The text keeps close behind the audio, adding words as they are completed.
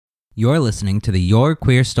You're listening to the Your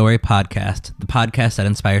Queer Story podcast, the podcast that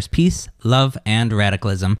inspires peace, love, and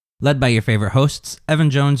radicalism, led by your favorite hosts, Evan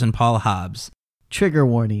Jones and Paul Hobbs. Trigger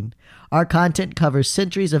warning. Our content covers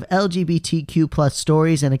centuries of LGBTQ+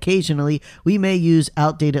 stories, and occasionally we may use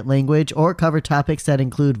outdated language or cover topics that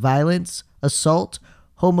include violence, assault,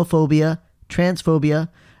 homophobia, transphobia,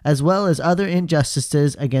 as well as other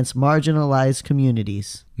injustices against marginalized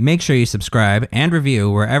communities. Make sure you subscribe and review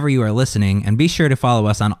wherever you are listening, and be sure to follow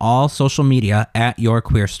us on all social media at Your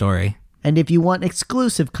Queer Story. And if you want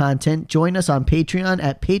exclusive content, join us on Patreon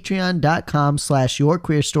at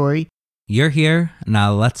patreon.com/yourqueerstory. You're here,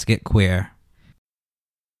 now let's get queer.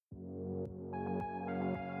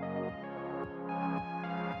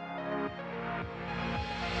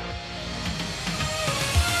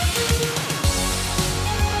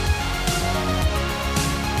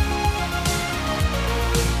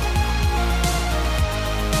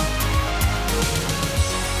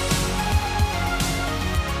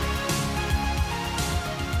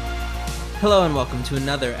 Hello and welcome to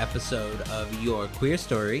another episode of Your Queer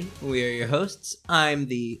Story. We are your hosts. I'm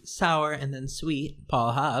the sour and then sweet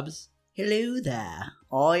Paul Hobbs. Hello there.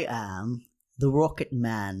 I am the Rocket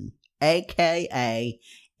Man, aka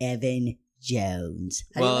Evan Jones.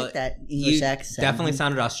 How do you like that English accent? Definitely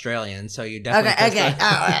sounded Australian, so you definitely... Okay. All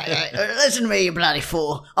right. Listen to me, you bloody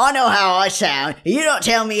fool. I know how I sound. You don't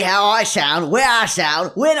tell me how I sound, where I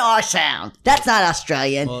sound, when I sound. That's not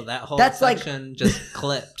Australian. Well, that whole section just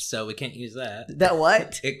clipped, so we can't use that. That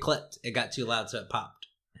what? It clipped. It got too loud, so it popped.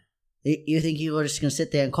 You think you were just going to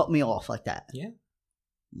sit there and cut me off like that? Yeah.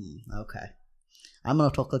 Okay. I'm going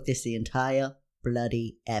to talk like this the entire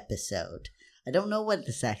bloody episode. I don't know what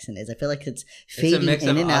this accent is. I feel like it's fading in and out. It's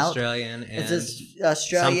a mix of Australian and it's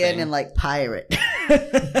Australian something. and like pirate.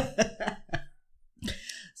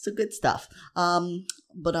 So good stuff.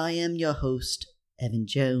 But I am your host, Evan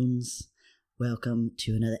Jones. Welcome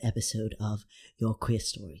to another episode of Your Queer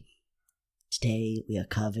Story. Today we are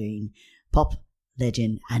covering pop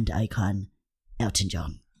legend and icon Elton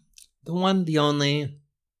John. The one, the only,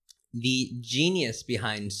 the genius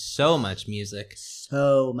behind so much music.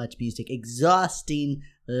 So much music. Exhausting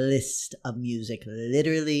list of music.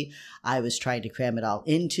 Literally, I was trying to cram it all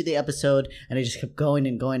into the episode, and I just kept going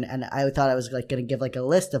and going, and I thought I was going to give like a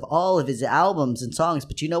list of all of his albums and songs,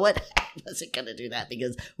 but you know what? I wasn't going to do that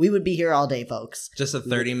because we would be here all day, folks. Just a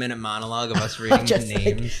 30-minute monologue of us reading the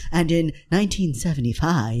names. And in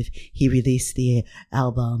 1975, he released the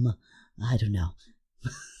album, I don't know.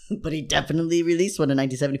 But he definitely released one in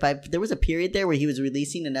 1975. There was a period there where he was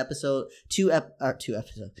releasing an episode, two episodes.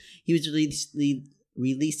 He was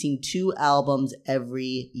releasing 2 albums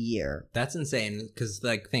every year. That's insane. Because,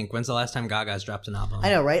 think, when's the last time Gaga's dropped an album? I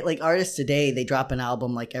know, right? Like, artists today, they drop an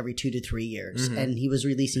album like every 2 to 3 years. Mm-hmm. And he was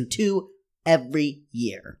releasing 2 every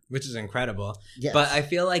year. Which is incredible. Yes. But I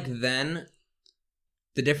feel like then,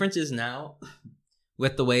 the difference is now,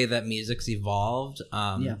 with the way that music's evolved,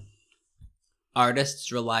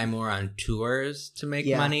 artists rely more on tours to make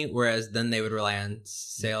money, whereas then they would rely on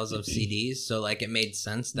sales of CDs. So it made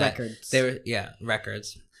sense that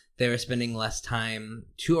records. They were spending less time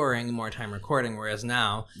touring, more time recording, whereas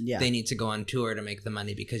now they need to go on tour to make the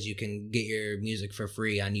money because you can get your music for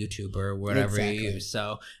free on YouTube or whatever you use.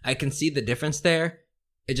 So I can see the difference there.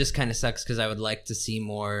 It just kind of sucks because I would like to see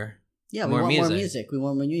more. Yeah, we want more music. We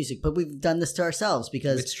want more music, but we've done this to ourselves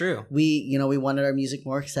because it's true. We wanted our music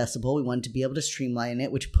more accessible. We wanted to be able to streamline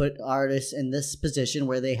it, which put artists in this position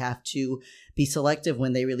where they have to be selective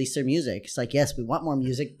when they release their music. It's like, yes, we want more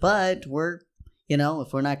music, but we're,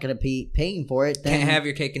 if we're not going to be paying for it, then can't have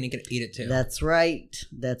your cake and you can eat it too. That's right.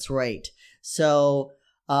 So,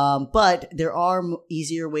 but there are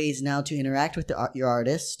easier ways now to interact with your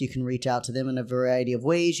artists. You can reach out to them in a variety of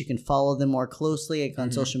ways. You can follow them more closely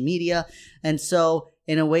on social media. And so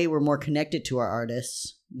in a way, we're more connected to our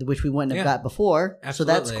artists, which we wouldn't have got before.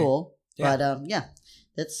 Absolutely. So that's cool. Yeah. But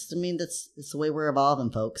that's the way we're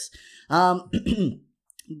evolving, folks.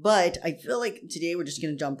 But I feel like today we're just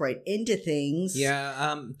going to jump right into things.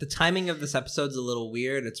 Yeah, the timing of this episode's a little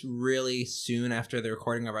weird. It's really soon after the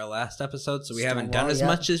recording of our last episode, so we haven't done as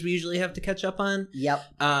much as we usually have to catch up on. Yep.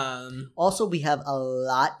 Also, we have a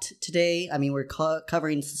lot today. I mean, we're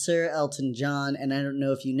covering Sir Elton John, and I don't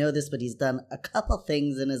know if you know this, but he's done a couple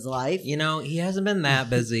things in his life. He hasn't been that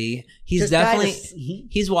busy. He's definitely...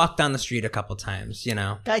 He's walked down the street a couple times,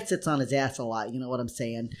 Guy sits on his ass a lot, you know what I'm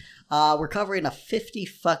saying? We're covering a 50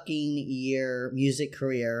 fucking year music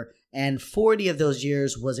career, and 40 of those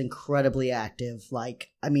years was incredibly active. I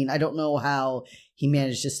don't know how he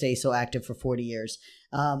managed to stay so active for 40 years.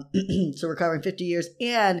 So we're covering 50 years,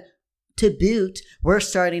 and To boot, we're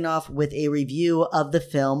starting off with a review of the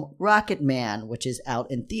film Rocket Man, which is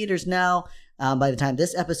out in theaters now. By the time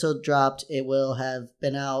this episode dropped, it will have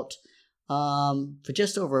been out for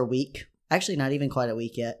just over a week. Actually, not even quite a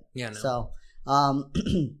week yet. Yeah, no. So,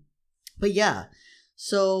 but yeah.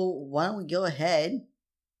 So why don't we go ahead?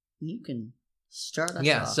 You can start us off.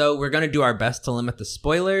 Yeah, so we're going to do our best to limit the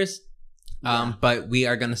spoilers. But we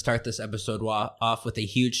are going to start this episode off with a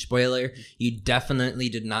huge spoiler. You definitely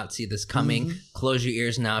did not see this coming. Mm-hmm. Close your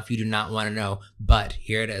ears now if you do not want to know. But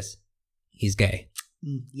here it is. He's gay.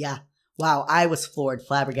 Yeah. Wow. I was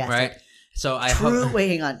flabbergasted. Right. So wait,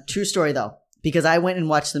 hang on. True story though, because I went and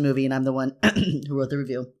watched the movie, and I'm the one who wrote the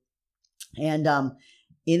review. And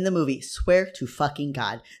in the movie, swear to fucking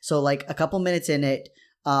God. So like a couple minutes in it,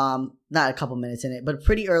 not a couple minutes in it, but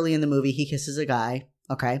pretty early in the movie, he kisses a guy.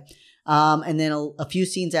 Okay. And then a few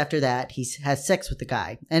scenes after that, he has sex with the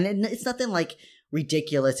guy. And it's nothing like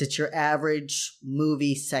ridiculous. It's your average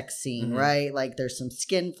movie sex scene, mm-hmm. right? Like there's some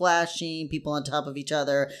skin flashing, people on top of each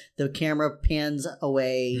other. The camera pans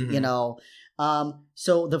away, mm-hmm. you know.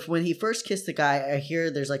 So when he first kissed the guy, I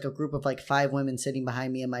hear there's like a group of like 5 women sitting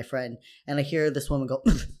behind me and my friend. And I hear this woman go,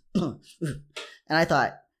 and I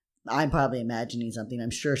thought, I'm probably imagining something.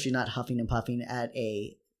 I'm sure she's not huffing and puffing at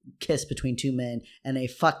a kiss between 2 men and a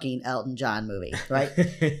fucking Elton John movie, right?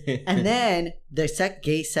 And then the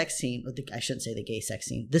gay sex scene, I shouldn't say the gay sex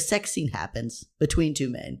scene, the sex scene happens between 2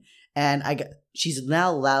 men, and she's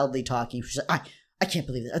now loudly talking. She's like, I can't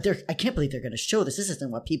believe that. I can't believe they're going to show this. This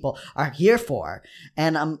isn't what people are here for.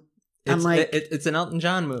 And I'm like, it's an Elton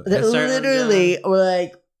John movie. Literally, we're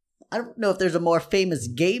like, I don't know if there's a more famous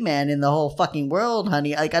gay man in the whole fucking world,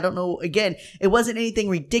 honey. Like, I don't know. Again, it wasn't anything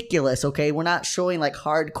ridiculous, okay? We're not showing, like,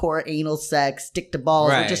 hardcore anal sex, stick to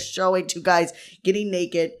balls. Right. We're just showing 2 guys getting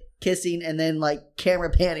naked, kissing, and then, like,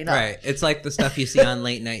 camera panning up. Right. It's like the stuff you see on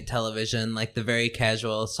late night television, like the very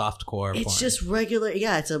casual softcore It's porn. just regular.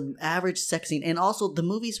 Yeah, it's an average sex scene. And also, the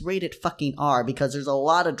movie's rated fucking R because there's a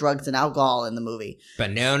lot of drugs and alcohol in the movie.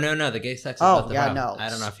 But no. The gay sex is not the problem. No. I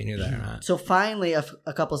don't know if you knew that or not. So finally, a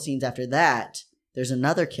couple scenes after that, there's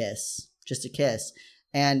another kiss. Just a kiss.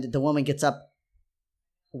 And the woman gets up.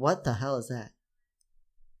 What the hell is that?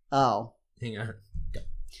 Oh. Hang on.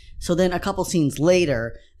 So then a couple scenes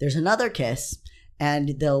later, there's another kiss,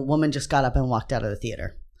 and the woman just got up and walked out of the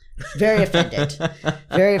theater. Very offended.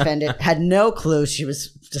 Very offended. Had no clue. She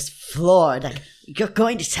was just floored. Like, you're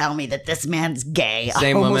going to tell me that this man's gay.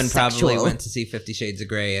 Same woman probably went to see 50 Shades of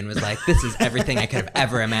Grey and was like, this is everything I could have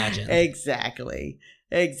ever imagined. Exactly.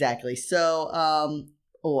 So, I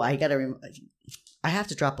have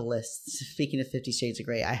to drop a list. Speaking of 50 Shades of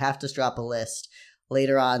Grey, I have to drop a list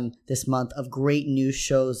later on this month of great new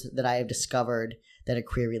shows that I have discovered that are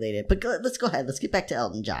queer related. But let's go ahead. Let's get back to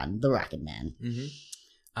Elton John, the Rocket Man.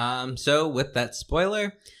 Mm-hmm. So with that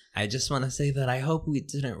spoiler, I just want to say that I hope we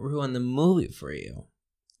didn't ruin the movie for you.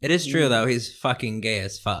 It is true though. He's fucking gay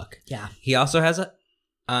as fuck. Yeah. He also has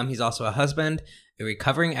he's also a husband, a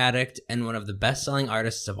recovering addict, and one of the best-selling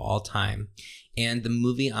artists of all time. And the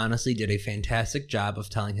movie honestly did a fantastic job of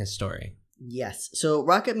telling his story. Yes. So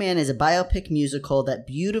Rocket Man is a biopic musical that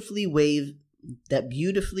beautifully weaves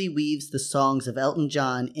the songs of Elton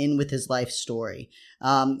John in with his life story.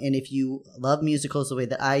 And if you love musicals the way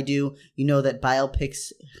that I do, you know that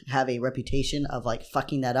biopics have a reputation of like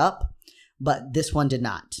fucking that up, but this one did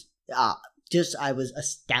not. I was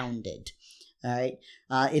astounded. All right.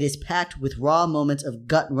 It is packed with raw moments of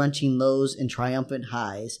gut-wrenching lows and triumphant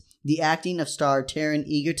highs. The acting of star Taron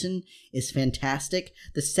Egerton is fantastic.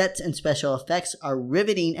 The sets and special effects are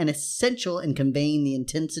riveting and essential in conveying the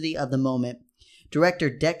intensity of the moment.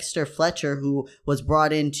 Director Dexter Fletcher, who was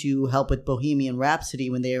brought in to help with Bohemian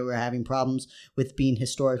Rhapsody when they were having problems with being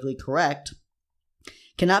historically correct,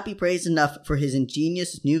 cannot be praised enough for his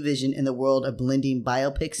ingenious new vision in the world of blending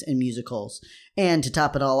biopics and musicals. And to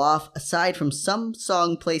top it all off, aside from some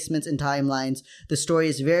song placements and timelines, the story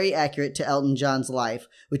is very accurate to Elton John's life,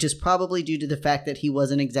 which is probably due to the fact that he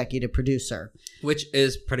was an executive producer. Which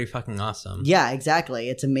is pretty fucking awesome. Yeah, exactly.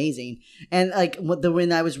 It's amazing. And like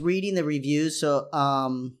when I was reading the reviews, so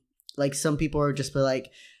like some people are just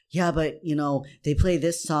like, yeah, but, you know, they play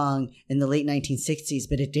this song in the late 1960s,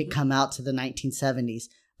 but it didn't come out to the 1970s.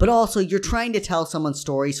 But also, you're trying to tell someone's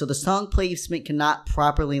story, so the song placement cannot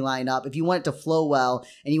properly line up if you want it to flow well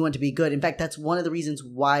and you want it to be good. In fact, that's one of the reasons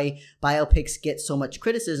why biopics get so much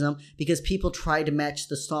criticism, because people try to match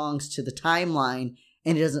the songs to the timeline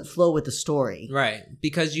and it doesn't flow with the story. Right,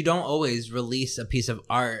 because you don't always release a piece of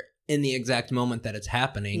art in the exact moment that it's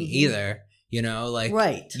happening either. You know, like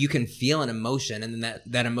right. You can feel an emotion, and then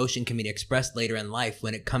that emotion can be expressed later in life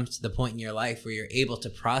when it comes to the point in your life where you're able to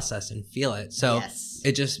process and feel it. So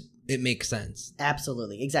it makes sense.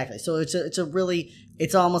 Absolutely. Exactly. So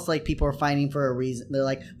it's almost like people are fighting for a reason. They're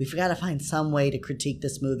like, we forgot to find some way to critique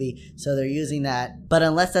this movie. So they're using that. But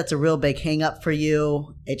unless that's a real big hang up for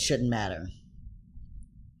you, it shouldn't matter.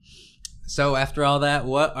 So after all that,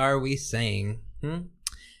 what are we saying?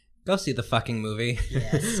 Go see the fucking movie.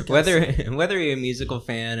 Yes. Whether you're a musical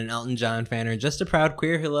fan, an Elton John fan, or just a proud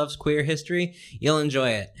queer who loves queer history, you'll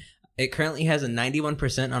enjoy it. It currently has a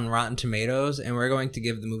 91% on Rotten Tomatoes, and we're going to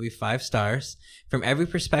give the movie 5 stars. From every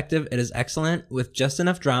perspective, it is excellent, with just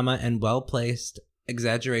enough drama and well-placed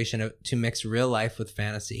exaggeration to mix real life with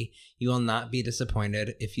fantasy. You will not be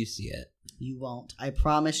disappointed if you see it. You won't. I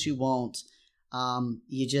promise you won't.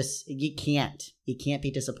 You can't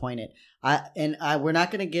be disappointed. We're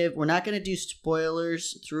not going to do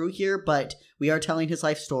spoilers through here, but we are telling his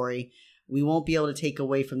life story. We won't be able to take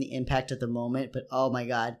away from the impact at the moment, but oh my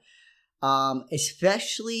God.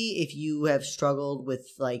 Especially if you have struggled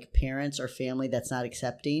with like parents or family that's not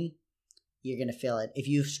accepting, you're going to feel it. If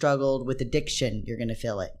you've struggled with addiction, you're going to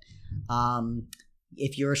feel it.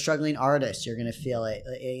 If you're a struggling artist, you're going to feel it.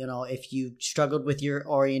 You know, if you struggled with your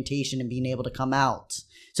orientation and being able to come out.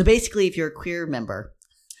 So basically, if you're a queer member.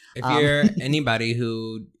 If you're anybody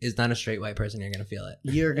who is not a straight white person, you're going to feel it.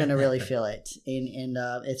 You're going to really feel it. And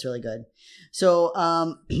it's really good. So,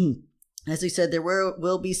 as we said, there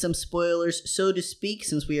will be some spoilers, so to speak,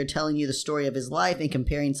 since we are telling you the story of his life and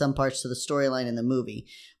comparing some parts to the storyline in the movie.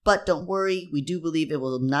 But don't worry, we do believe it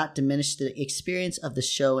will not diminish the experience of the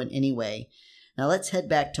show in any way. Now let's head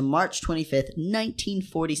back to March 25th,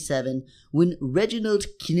 1947, when Reginald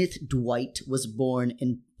Kenneth Dwight was born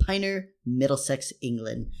in Pinner, Middlesex,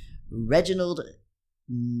 England. Reginald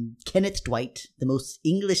Kenneth Dwight, the most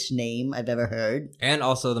English name I've ever heard. And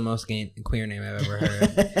also the most queer name I've ever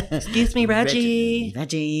heard. Excuse me, Reggie.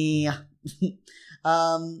 Reggie.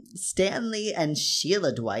 Stanley and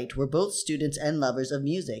Sheila Dwight were both students and lovers of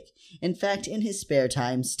music. In fact, in his spare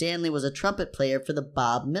time, Stanley was a trumpet player for the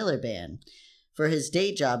Bob Miller Band. For his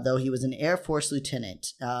day job, though, he was an Air Force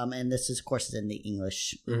lieutenant, and this, of course, is in the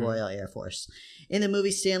English Royal Air Force. In the movie,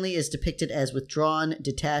 Stanley is depicted as withdrawn,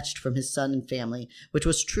 detached from his son and family, which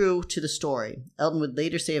was true to the story. Elton would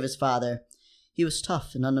later say of his father, "He was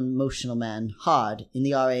tough and unemotional man, hard in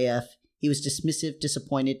the RAF. He was dismissive,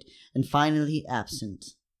 disappointed, and finally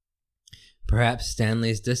absent." Perhaps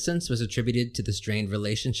Stanley's distance was attributed to the strained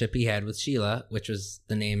relationship he had with Sheila, which was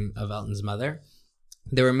the name of Elton's mother.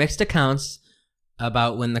 There were mixed accounts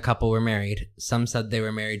about when the couple were married. Some said they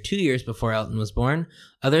were married 2 years before Elton was born.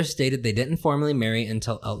 Others stated they didn't formally marry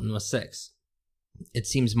until Elton was 6. It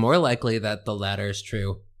seems more likely that the latter is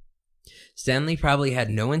true. Stanley probably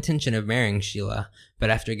had no intention of marrying Sheila,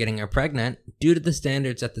 but after getting her pregnant, due to the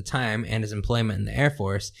standards at the time and his employment in the Air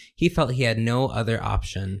Force, he felt he had no other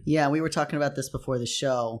option. Yeah, we were talking about this before the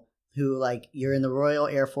show, you're in the Royal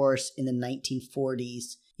Air Force in the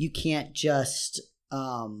 1940s. You can't just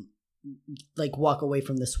walk away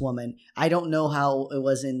from this woman. I don't know how it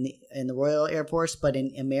was in the Royal Air Force, but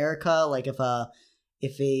in America, like if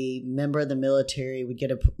a member of the military would get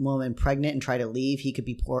a woman pregnant and try to leave, he could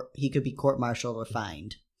be court-martialed or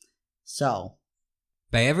fined. So,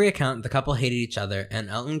 by every account, the couple hated each other, and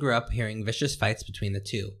Elton grew up hearing vicious fights between the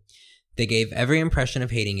two. They gave every impression of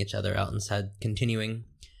hating each other, Elton said, continuing,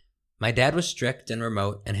 "My dad was strict and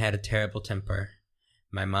remote and had a terrible temper.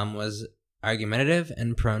 My mom was argumentative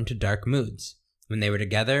and prone to dark moods. When they were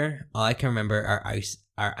together, all I can remember are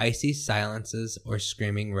icy silences or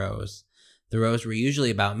screaming rows. The rows were usually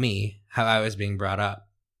about me, how I was being brought up."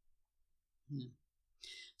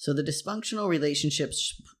 So the dysfunctional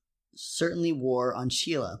relationships certainly wore on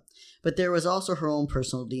Sheila, but there was also her own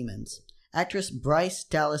personal demons. Actress Bryce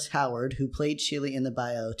Dallas Howard, who played Sheila in the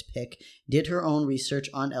biopic, did her own research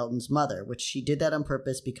on Elton's mother, which she did that on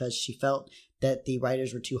purpose because she felt that the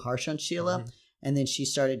writers were too harsh on Sheila. Mm-hmm. And then she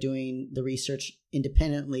started doing the research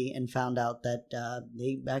independently and found out that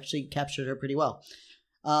they actually captured her pretty well.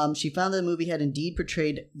 She found that the movie had indeed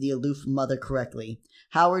portrayed the aloof mother correctly.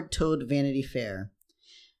 Howard told Vanity Fair,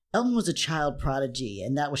 "Elton was a child prodigy,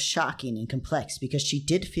 and that was shocking and complex because she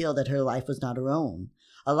did feel that her life was not her own.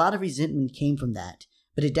 A lot of resentment came from that,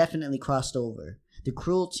 but it definitely crossed over. The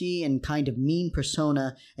cruelty and kind of mean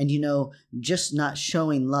persona and, just not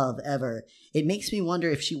showing love ever. It makes me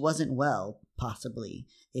wonder if she wasn't well, possibly.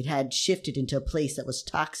 It had shifted into a place that was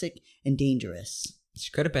toxic and dangerous."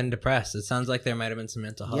 She could have been depressed. It sounds like there might have been some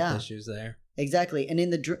mental health issues there. Exactly. And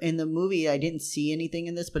in the movie, I didn't see anything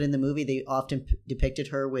in this, but in the movie, they often depicted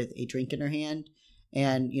her with a drink in her hand.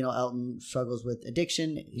 And, Elton struggles with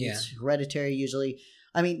addiction. It's hereditary usually.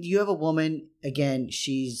 I mean, you have a woman, again,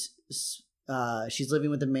 she's living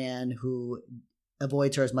with a man who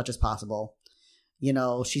avoids her as much as possible.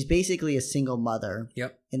 She's basically a single mother.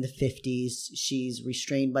 Yep. In the 50s. She's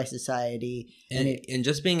restrained by society. And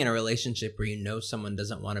just being in a relationship where someone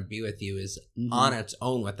doesn't want to be with you is on its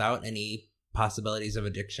own, without any possibilities of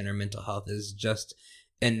addiction or mental health, is just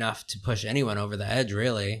enough to push anyone over the edge,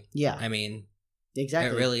 really. Yeah. I mean,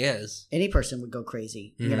 exactly. It really is. Any person would go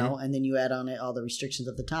crazy, and then you add on it all the restrictions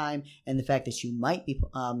of the time and the fact that you might be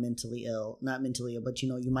mentally ill, not mentally ill, but,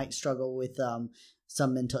 you might struggle with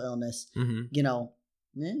some mental illness, you're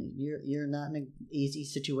not in an easy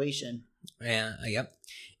situation. Yeah, yep.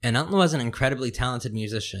 And Elton was an incredibly talented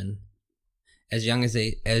musician. As young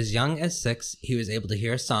as 6, he was able to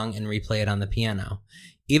hear a song and replay it on the piano.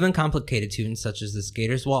 Even complicated tunes such as The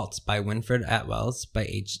Skater's Waltz by Winfred Atwells by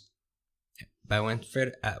age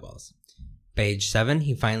 7,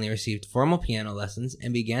 he finally received formal piano lessons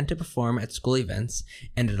and began to perform at school events,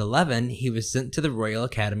 and at 11, he was sent to the Royal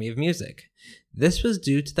Academy of Music. This was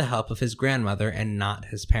due to the help of his grandmother and not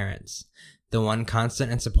his parents. The one constant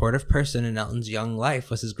and supportive person in Elton's young life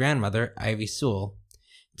was his grandmother, Ivy Sewell.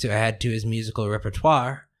 To add to his musical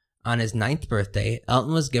repertoire, on his 9th birthday,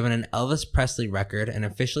 Elton was given an Elvis Presley record and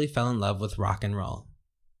officially fell in love with rock and roll.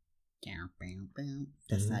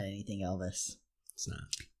 That's not anything Elvis. It's not.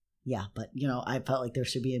 Yeah, but, I felt like there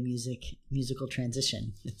should be a musical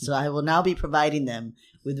transition. So I will now be providing them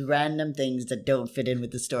with random things that don't fit in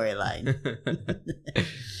with the storyline.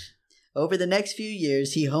 Over the next few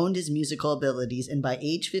years, he honed his musical abilities, and by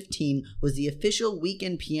age 15 was the official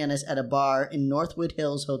weekend pianist at a bar in Northwood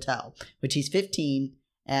Hills Hotel, which he's 15,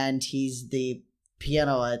 and he's the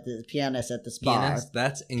pianist at this bar.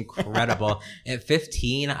 That's incredible. At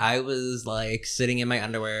 15, I was like sitting in my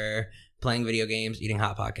underwear, playing video games, eating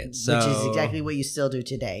Hot Pockets. Which is exactly what you still do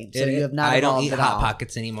today. So you have not. I don't eat Hot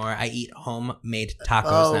Pockets anymore. I eat homemade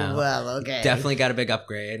tacos now. Oh, well, okay. Definitely got a big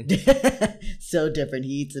upgrade. So different.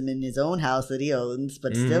 He eats them in his own house that he owns,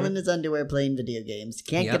 but still in his underwear playing video games.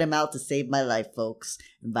 Can't get him out to save my life, folks.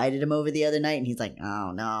 Invited him over the other night, and he's like,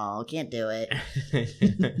 oh, no, can't do it.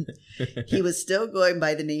 He was still going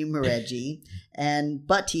by the name Reggie,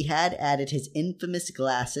 but he had added his infamous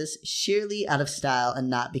glasses sheerly out of style and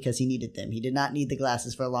not because he needed them. He did not need the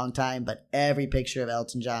glasses for a long time, but every picture of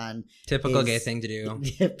Elton John. Typical gay thing to do.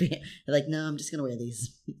 Like, no, I'm just going to wear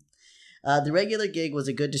these. The regular gig was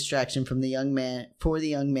a good distraction for the young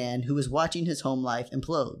man who was watching his home life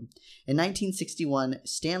implode. In 1961,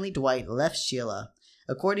 Stanley Dwight left Sheila.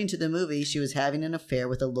 According to the movie, she was having an affair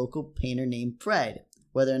with a local painter named Fred.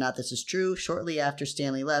 Whether or not this is true, shortly after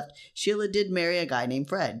Stanley left, Sheila did marry a guy named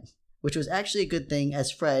Fred, which was actually a good thing,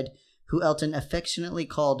 as Fred, who Elton affectionately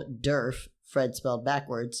called Durf, Fred spelled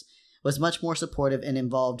backwards, was much more supportive and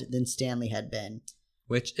involved than Stanley had been.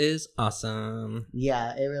 Which is awesome.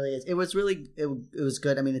 Yeah, it really is. It was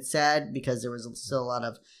good. I mean, it's sad because there was still a lot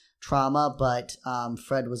of trauma, but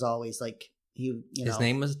Fred was always like, his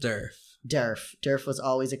name was Durf. Durf was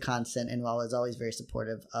always a constant and was always very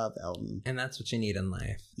supportive of Elton. And that's what you need in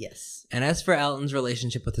life. Yes. And as for Elton's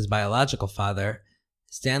relationship with his biological father,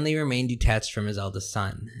 Stanley remained detached from his eldest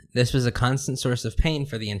son. This was a constant source of pain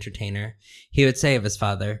for the entertainer. He would say of his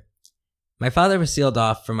father, "My father was sealed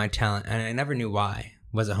off from my talent, and I never knew why.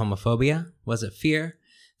 Was it homophobia? Was it fear?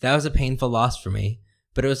 That was a painful loss for me,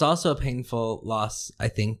 but it was also a painful loss, I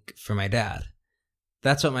think, for my dad.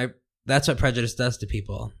 That's what prejudice does to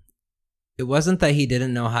people. It wasn't that he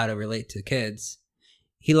didn't know how to relate to kids.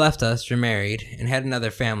 He left us, remarried, and had another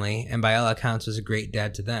family, and by all accounts was a great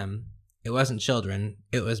dad to them. It wasn't children,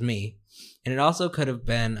 it was me. And it also could have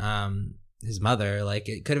been his mother. Like,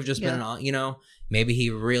 it could have just been, maybe he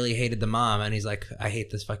really hated the mom, and he's like, I hate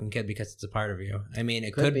this fucking kid because it's a part of you. I mean,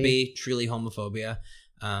 it could be truly homophobia,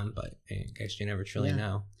 but I guess you never truly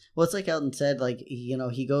know. Well, it's like Elton said, like,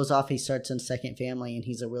 he goes off, he starts a second family, and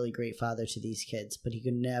he's a really great father to these kids, but he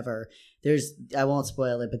could never, I won't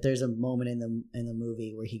spoil it, but there's a moment in the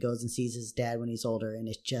movie where he goes and sees his dad when he's older, and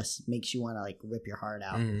it just makes you want to, like, rip your heart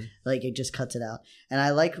out. Mm-hmm. Like, it just cuts it out. And I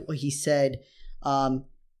like what he said.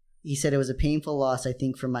 He said it was a painful loss, I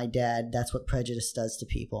think, for my dad. That's what prejudice does to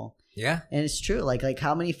people. Yeah. And it's true. Like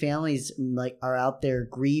how many families are out there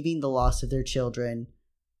grieving the loss of their children,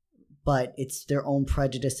 but it's their own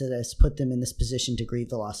prejudice that has put them in this position to grieve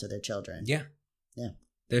the loss of their children. Yeah. Yeah.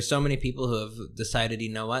 There's so many people who have decided,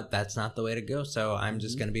 you know what, that's not the way to go, so I'm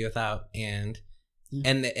just going to be without. And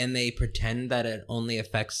they pretend that it only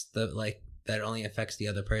affects the that it only affects the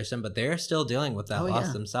other person, but they're still dealing with that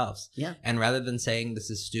loss themselves. Yeah. And rather than saying, this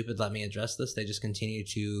is stupid, let me address this, they just continue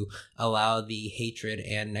to allow the hatred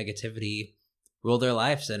and negativity rule their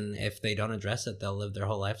lives. And if they don't address it, they'll live their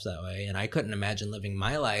whole lives that way. And I couldn't imagine living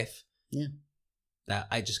my life. Yeah. That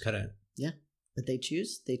I just couldn't. Yeah. But they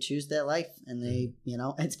choose that life. And they,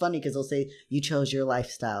 it's funny because they'll say, you chose your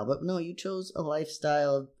lifestyle. But no, you chose a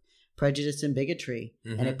lifestyle of prejudice and bigotry.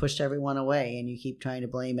 And it pushed everyone away. And you keep trying to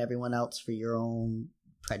blame everyone else for your own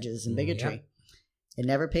prejudice and bigotry. Yep. It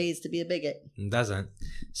never pays to be a bigot. It doesn't.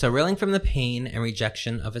 So reeling from the pain and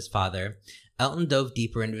rejection of his father, Elton dove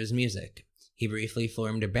deeper into his music. He briefly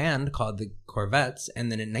formed a band called the Corvettes,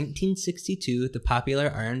 and then in 1962, the popular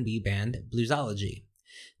R&B band Bluesology.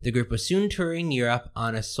 The group was soon touring Europe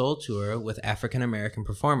on a soul tour with African-American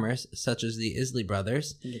performers such as the Isley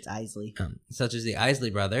Brothers. I think it's Isley. Such as the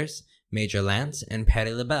Isley Brothers, Major Lance, and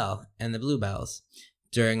Patti LaBelle, and the Bluebells.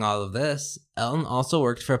 During all of this, Elton also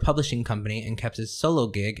worked for a publishing company and kept his solo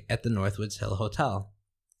gig at the Northwoods Hill Hotel.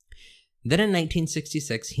 Then in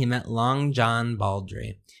 1966, he met Long John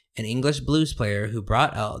Baldry, an English blues player who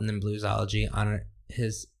brought Elton and Bluesology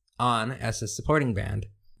on as his supporting band.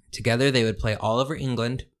 Together, they would play all over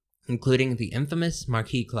England, including the infamous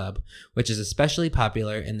Marquee Club, which is especially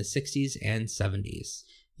popular in the 60s and 70s.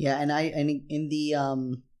 Yeah, and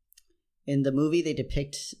in the movie, they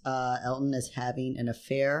depict Elton as having an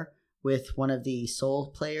affair with one of the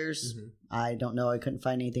soul players. I don't know. I couldn't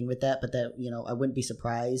find anything with that, but that, I wouldn't be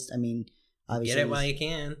surprised. I mean, obviously. Get it while you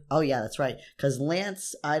can. Oh, yeah, that's right. Because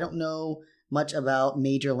Lance, I don't know much about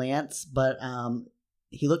Major Lance, but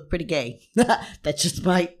he looked pretty gay. That's just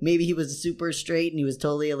maybe he was super straight and he was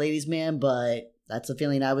totally a ladies' man, but that's the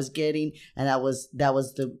feeling I was getting. And that was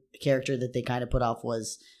the character that they kind of put off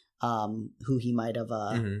was who he might have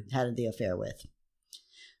had the affair with.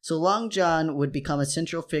 So Long John would become a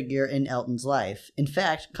central figure in Elton's life. In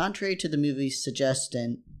fact, contrary to the movie's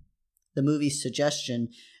suggestion,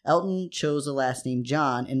 Elton chose the last name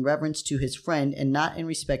John in reverence to his friend and not in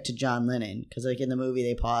respect to John Lennon. Because like in the movie,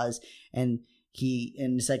 they pause and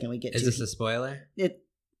in a second we get Is this a spoiler?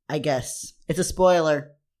 I guess. It's a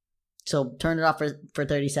spoiler. So turn it off for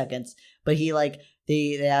 30 seconds. But he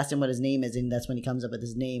they asked him what his name is, and that's when he comes up with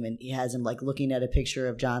his name, and he has him looking at a picture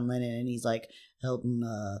of John Lennon, and he's like, Elton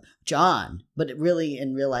John. But it really,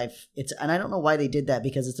 in real life, and I don't know why they did that,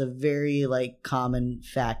 because it's a very common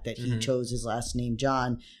fact that he chose his last name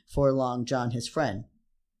John for Long John, his friend.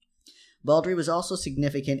 Baldry was also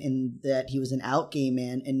significant in that he was an out gay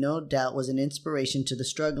man and no doubt was an inspiration to the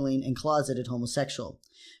struggling and closeted homosexual.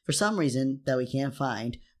 For some reason that we can't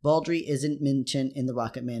find, Baldry isn't mentioned in the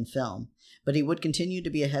Rocket Man film, but he would continue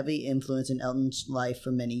to be a heavy influence in Elton's life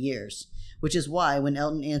for many years, which is why when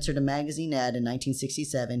Elton answered a magazine ad in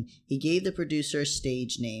 1967, he gave the producer a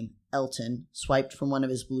stage name, Elton, swiped from one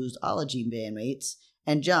of his Bluesology bandmates,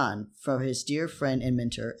 and John, for his dear friend and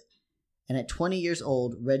mentor. And at 20 years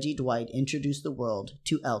old, Reggie Dwight introduced the world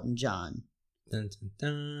to Elton John. Dun, dun,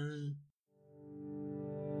 dun.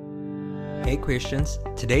 Hey Christians,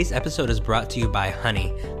 today's episode is brought to you by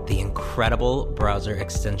Honey, the incredible browser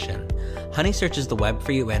extension. Honey searches the web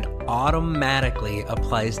for you and automatically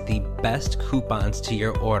applies the best coupons to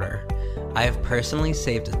your order. I have personally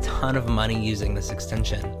saved a ton of money using this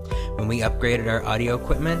extension. When we upgraded our audio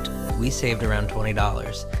equipment, we saved around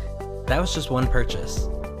 $20. That was just one purchase.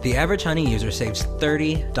 The average Honey user saves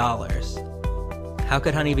 $30. How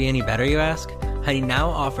could Honey be any better, you ask? Honey now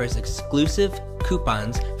offers exclusive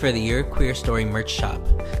coupons for the Your Queer Story merch shop,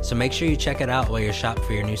 so make sure you check it out while you shop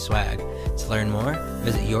for your new swag. To learn more,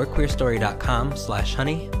 visit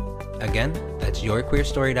yourqueerstory.com/honey. Again, that's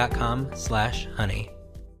yourqueerstory.com/honey.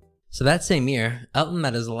 So that same year, Elton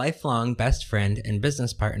met his lifelong best friend and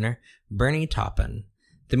business partner, Bernie Taupin.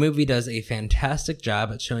 The movie does a fantastic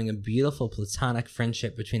job at showing a beautiful platonic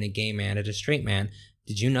friendship between a gay man and a straight man.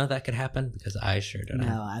 Did you know that could happen? Because I sure didn't.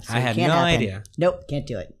 No, absolutely I had can't no happen. idea. Nope, can't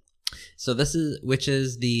do it. So which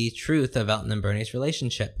is the truth of Elton and Bernie's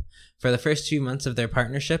relationship. For the first 2 months of their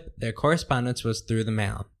partnership, their correspondence was through the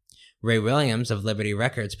mail. Ray Williams of Liberty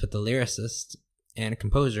Records put the lyricist and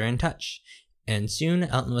composer in touch, and soon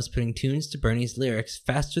Elton was putting tunes to Bernie's lyrics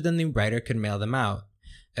faster than the writer could mail them out.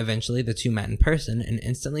 Eventually, the two met in person and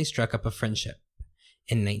instantly struck up a friendship.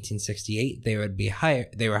 In 1968, they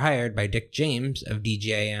were hired by Dick James of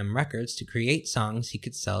DJM Records to create songs he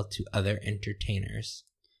could sell to other entertainers.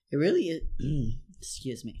 It really is.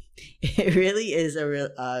 Excuse me. It really is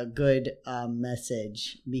a good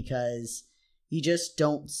message, because you just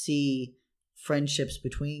don't see friendships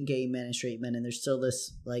between gay men and straight men, and there's still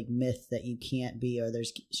this myth that you can't be, or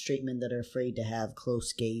there's straight men that are afraid to have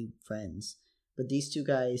close gay friends. but these two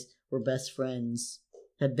guys were best friends,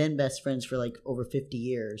 had been best friends for like over 50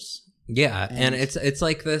 years. Yeah, and it's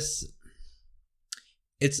like this.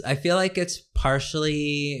 I feel like it's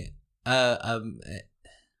partially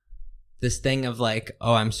this thing of like,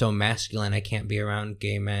 oh, I'm so masculine, I can't be around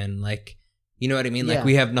gay men. Like, you know what I mean? Like,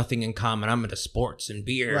 we have nothing in common. I'm into sports and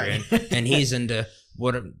beer, right. and he's into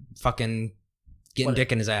fucking getting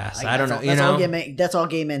dick in his ass. I don't know. That's all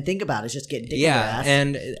gay men think about is just getting dick in their ass.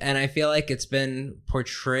 And I feel like it's been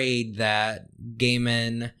portrayed that gay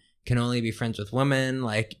men can only be friends with women.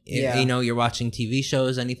 Like, you know, you're watching TV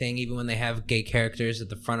shows, anything, even when they have gay characters at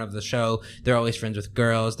the front of the show, they're always friends with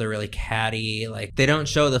girls. They're really catty. Like, they don't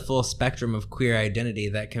show the full spectrum of queer identity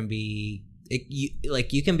that can be,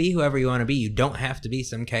 you can be whoever you want to be. You don't have to be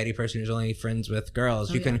some catty person who's only friends with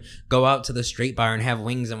girls. You can go out to the straight bar and have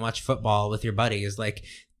wings and watch football with your buddies. Like,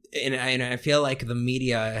 and I feel like the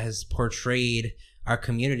media has portrayed our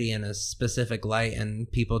community in a specific light,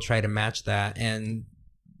 and people try to match that. And,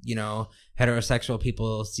 you know, heterosexual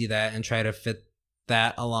people see that and try to fit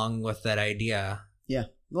that along with that idea. Yeah.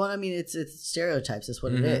 Well, I mean, it's stereotypes. That's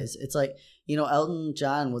what it is. It's like, you know, Elton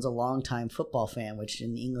John was a longtime football fan, which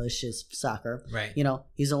in English is soccer. Right. You know,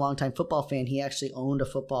 he's a longtime football fan. He actually owned a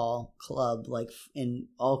football club, like, in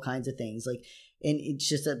all kinds of things. Like, and it's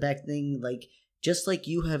just that back thing, like, just like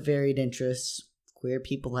you have varied interests, queer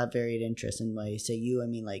people have varied interests. And when I say you, I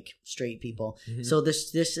mean, like, straight people. So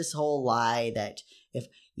this whole lie that if,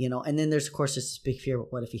 you know, and then there's, of course, this big fear,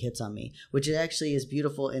 what if he hits on me? Which actually is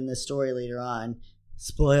beautiful in the story later on.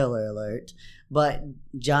 Spoiler alert. But Elton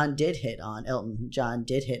John did hit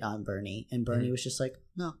on Bernie. And Bernie was just like,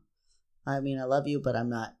 no, I mean, I love you, but I'm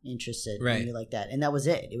not interested in you like that. And that was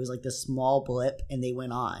it. It was like this small blip, and they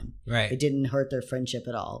went on. Right. It didn't hurt their friendship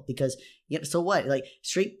at all. Because, so what? Like,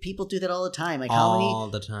 straight people do that all the time. Like,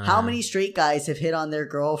 how many straight guys have hit on their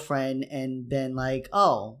girlfriend and been like,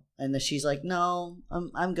 oh, and then she's like, no,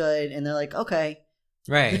 I'm good. And they're like, okay.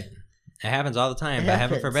 Right. It happens all the time, but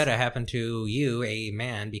heaven forbid it happened to you, a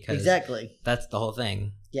man, because that's the whole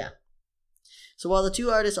thing. Yeah. So while the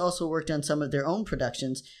two artists also worked on some of their own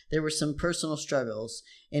productions, there were some personal struggles.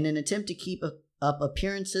 In an attempt to keep up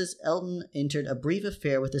appearances, Elton entered a brief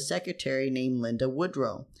affair with a secretary named Linda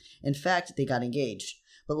Woodrow. In fact, they got engaged.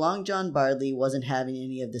 But Long John Bardley wasn't having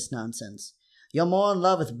any of this nonsense. "You're more in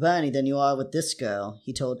love with Bernie than you are with this girl,"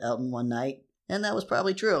 he told Elton one night. And that was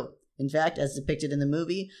probably true. In fact, as depicted in the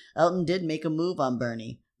movie, Elton did make a move on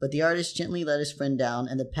Bernie, but the artist gently let his friend down,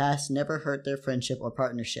 and the past never hurt their friendship or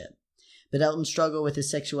partnership. But Elton's struggle with his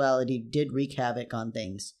sexuality did wreak havoc on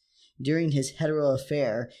things. During his hetero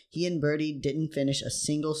affair, he and Bernie didn't finish a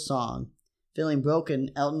single song. Feeling broken,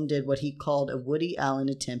 Elton did what he called a Woody Allen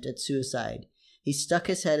attempt at suicide. He stuck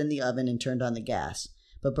his head in the oven and turned on the gas,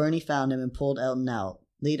 but Bernie found him and pulled Elton out.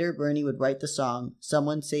 Later, Bernie would write the song,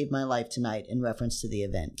 "Someone Saved My Life Tonight," in reference to the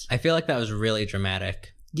event. I feel like that was really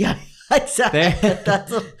dramatic. Yeah, exactly.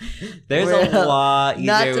 There's a lot easier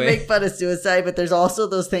not to make fun of suicide, but there's also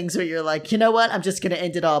those things where you're like, you know what? I'm just going to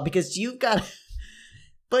end it all, because you've got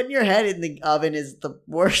putting your head in the oven is the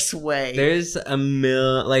worst way. There's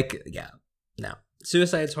no.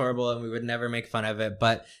 Suicide's horrible, and we would never make fun of it,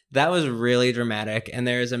 but that was really dramatic. And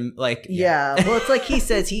there's well, it's like he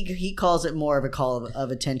says he calls it more of a call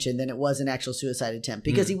of attention than it was an actual suicide attempt,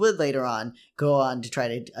 because he would later on go on to try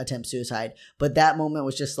to attempt suicide, but that moment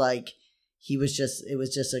was just like it was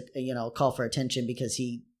just a call for attention, because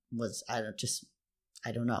he was I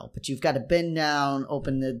don't know, but you've got to bend down,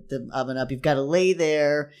 open the oven up, you've got to lay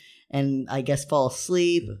there and I guess fall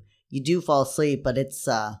asleep. You do fall asleep, but it's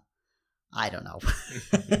I don't know.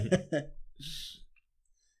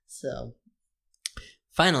 So,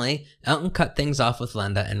 finally, Elton cut things off with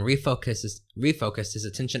Linda and refocused his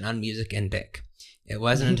attention on music and dick. It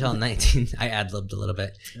wasn't until I ad-libbed a little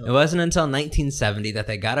bit. It wasn't until 1970 that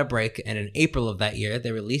they got a break, and in April of that year,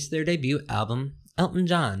 they released their debut album, Elton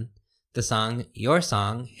John. The song, Your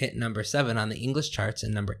Song, hit number 7 on the English charts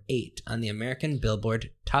and number 8 on the American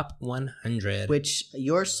Billboard Top 100. Which,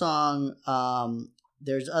 Your Song,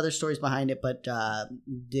 there's other stories behind it, but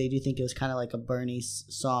they do think it was kind of like a Bernie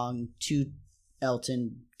song to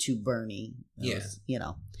Elton to Bernie.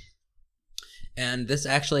 And this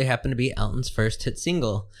actually happened to be Elton's first hit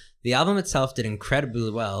single. The album itself did incredibly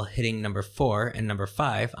well, hitting number 4 and number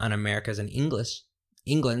 5 on America's and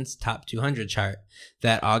England's Top 200 chart.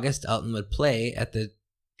 That August, Elton would play at the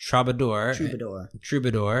Troubadour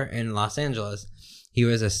in Los Angeles. He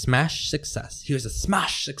was a smash success.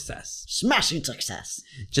 Smashing success.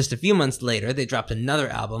 Just a few months later, they dropped another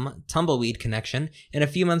album, Tumbleweed Connection, and a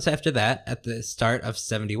few months after that, at the start of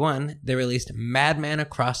 71, they released Madman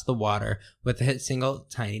Across the Water with the hit single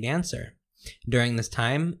Tiny Dancer. During this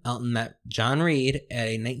time, Elton met John Reid at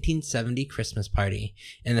a 1970 Christmas party.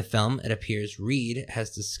 In the film, it appears Reid has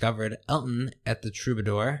discovered Elton at the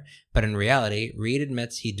Troubadour, but in reality, Reid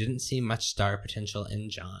admits he didn't see much star potential in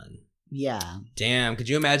John. Yeah. Damn, could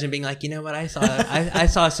you imagine being like, you know what, I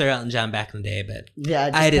saw Sir Elton John back in the day, but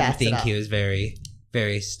I didn't think he was very,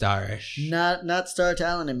 very starish. Not star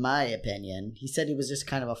talent in my opinion. He said he was just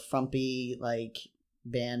kind of a frumpy, like,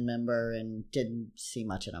 band member and didn't see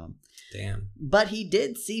much in him. Damn. But he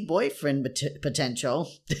did see boyfriend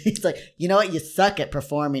potential. He's like, you know what, you suck at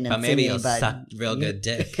performing and maybe singing, you'll suck real good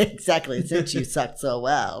dick. Exactly, since you suck so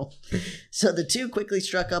well. So the two quickly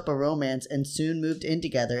struck up a romance and soon moved in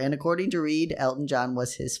together. And according to Reid, Elton John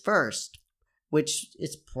was his first, which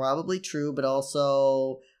is probably true, but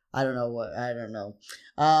also I don't know.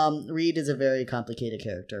 Reid is a very complicated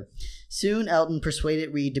character. Soon, Elton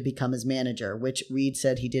persuaded Reid to become his manager, which Reid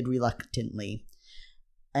said he did reluctantly.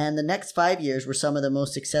 And the next 5 years were some of the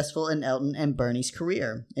most successful in Elton and Bernie's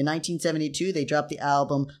career. In 1972, they dropped the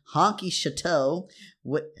album Honky Chateau,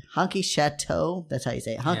 that's how you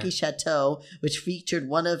say it, Honky Chateau, which featured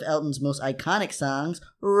one of Elton's most iconic songs,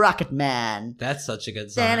 Rocket Man. That's such a good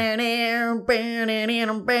song. Did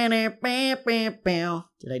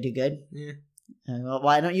I do good? Yeah. Well,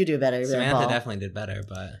 why don't you do better? Samantha definitely did better,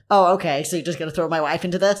 but... Oh, okay, so you're just going to throw my wife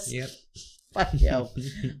into this? Yep. Fuck you.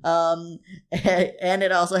 And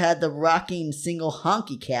it also had the rocking single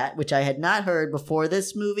Honky Cat, which I had not heard before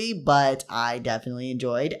this movie, but I definitely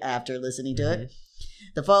enjoyed after listening to it.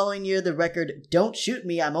 The following year, the record Don't Shoot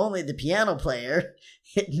Me, I'm Only the Piano Player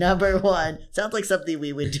hit number one. Sounds like something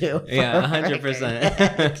we would do. Yeah,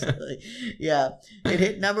 100%. Yeah. It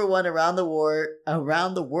hit number one around the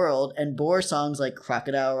world and bore songs like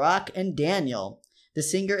Crocodile Rock and Daniel. The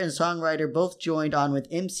singer and songwriter both joined on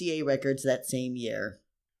with MCA Records that same year.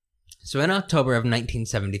 So in October of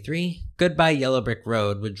 1973, Goodbye Yellow Brick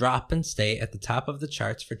Road would drop and stay at the top of the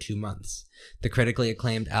charts for 2 months. The critically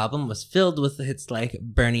acclaimed album was filled with hits like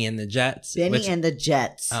Bernie and the Jets. And the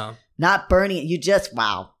Jets. Oh. Not Bernie. You just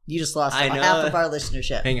lost half of our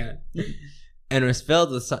listenership. Hang on. And it was filled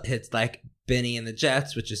with hits like Benny and the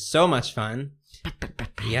Jets, which is so much fun.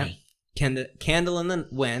 Yeah. Candle in the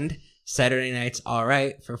Wind, Saturday Night's All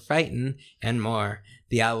Right for Fightin', and more.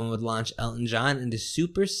 The album would launch Elton John into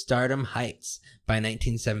superstardom heights. By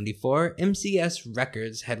 1974, MCS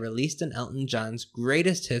Records had released an Elton John's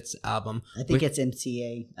greatest hits album. I think it's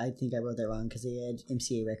MCA. I think I wrote that wrong because they had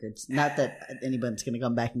MCA Records. Not that anyone's going to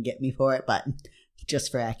come back and get me for it, but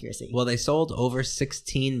just for accuracy. Well, they sold over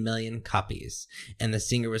 16 million copies, and the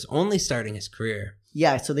singer was only starting his career.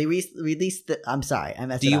 Yeah, so they released the... I'm sorry, I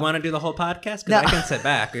messed it up. Do you want to do the whole podcast? Because I can sit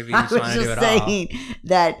back if you just want to do it all. I was just saying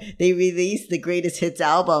that they released the greatest hits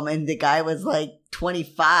album, and the guy was like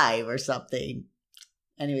 25 or something.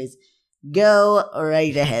 Anyways, go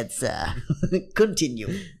right ahead, sir.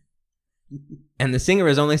 Continue. And the singer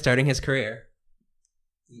was only starting his career.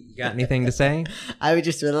 You got anything to say? I would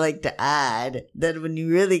just really like to add that when you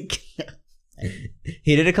really...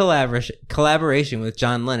 He did a collaboration with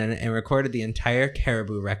John Lennon and recorded the entire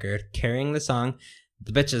Caribou record, carrying the song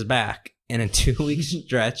The Bitch Is Back in a 2-week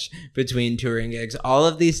stretch between touring gigs. All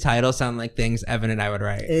of these titles sound like things Evan and I would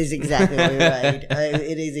write. It is exactly what we write.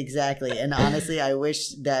 It is exactly. And honestly, I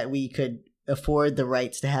wish that we could afford the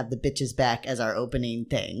rights to have The Bitch Is Back as our opening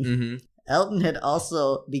thing. Mm-hmm. Elton had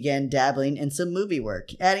also began dabbling in some movie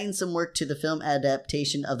work, adding some work to the film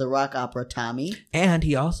adaptation of the rock opera Tommy. And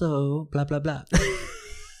he also blah, blah, blah.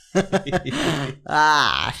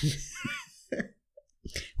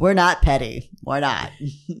 We're not petty. We're not.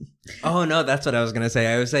 Oh, no, that's what I was going to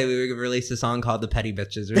say. I would say we would release a song called The Petty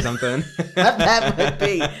Bitches or something. That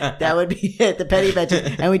would be it, The Petty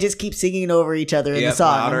Bitches. And we just keep singing over each other in the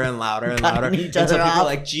song. Louder and louder and louder. Until people are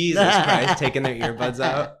like, Jesus Christ, taking their earbuds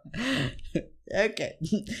out. Okay.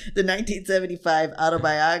 The 1975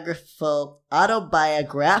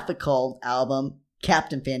 autobiographical album,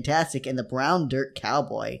 Captain Fantastic and the Brown Dirt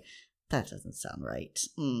Cowboy. That doesn't sound right.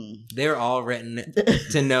 They're all written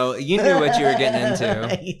to know. You knew what you were getting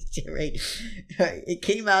into. You're right. It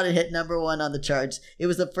came out and hit number one on the charts. It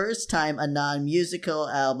was the first time a non-musical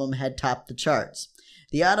album had topped the charts.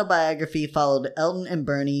 The autobiography followed Elton and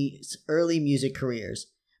Bernie's early music careers,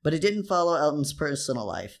 but it didn't follow Elton's personal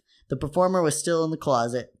life. The performer was still in the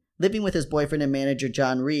closet, living with his boyfriend and manager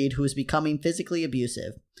John Reid, who was becoming physically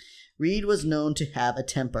abusive. Reid was known to have a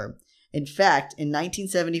temper, In fact, in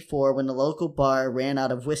 1974, when the local bar ran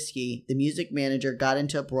out of whiskey, the music manager got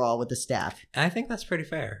into a brawl with the staff. I think that's pretty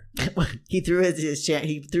fair. They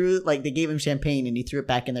gave him champagne and he threw it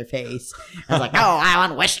back in their face. I was like, "Oh, I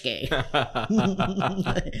want whiskey."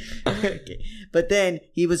 Okay. But then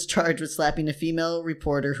he was charged with slapping a female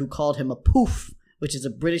reporter who called him a poof, which is a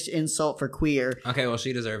British insult for queer. Okay, well,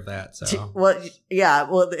 she deserved that, so. Well, yeah,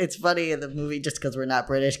 well, it's funny in the movie just because we're not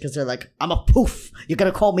British, because they're like, "I'm a poof. You're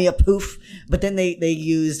going to call me a poof." But then they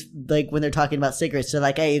use, like, when they're talking about cigarettes, they're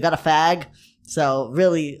like, "Hey, you got a fag?" So,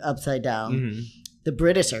 really upside down. Mm-hmm. The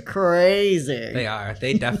British are crazy. They are.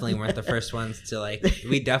 They definitely weren't the first ones to, like,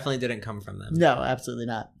 we definitely didn't come from them. No, absolutely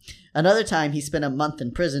not. Another time, he spent a month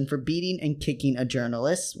in prison for beating and kicking a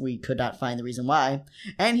journalist. We could not find the reason why.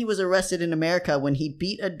 And he was arrested in America when he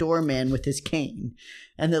beat a doorman with his cane.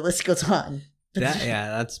 And the list goes on.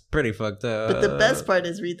 That's pretty fucked up. But the best part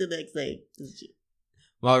is, read the next thing.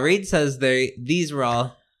 Well, Reed says these were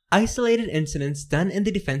all isolated incidents done in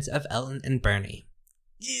the defense of Elton and Bernie.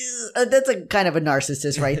 That's a kind of a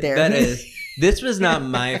narcissist right there. That is. This was not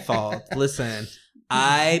my fault. Listen,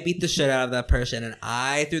 I beat the shit out of that person and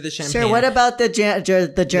I threw the champagne. Sure, what about the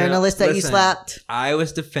journalist that you slapped? I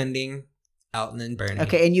was defending Elton and Bernie.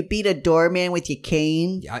 Okay, and you beat a doorman with your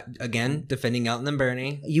cane? Yeah, again, defending Elton and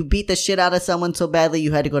Bernie. You beat the shit out of someone so badly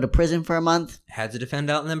you had to go to prison for a month? Had to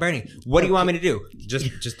defend Elton and Bernie. What do you want me to do?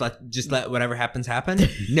 Just let whatever happens happen?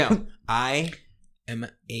 No, I am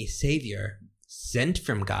a savior sent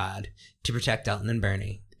from God to protect Elton and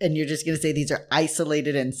Bernie. And you're just going to say these are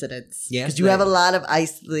isolated incidents? Yes. Because you have a lot of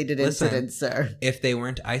isolated incidents, sir. If they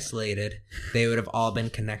weren't isolated, they would have all been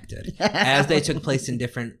connected. As they took place in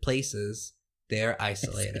different places, they're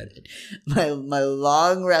isolated. My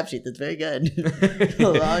long rap sheet. That's very good.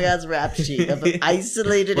 Long-ass rap sheet of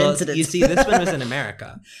isolated incidents. You see, this one was in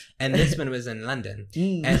America, and this one was in London.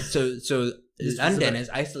 And so London is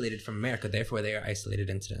isolated from America, therefore they are isolated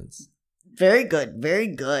incidents. Very good. Very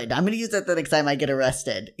good. I'm going to use that the next time I get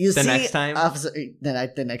arrested. Next time? Officer,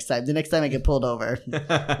 the next time I get pulled over.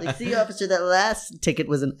 Like, see, officer, that last ticket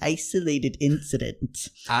was an isolated incident.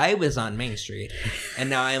 I was on Main Street, and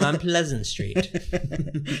now I'm on Pleasant Street.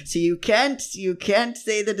 So you can't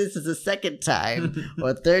say that this is a second time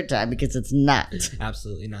or a third time, because it's not.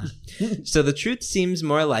 Absolutely not. So the truth seems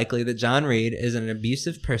more likely that John Reid is an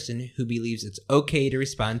abusive person who believes it's okay to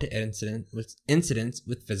respond to incidents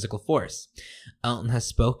with physical force. Elton has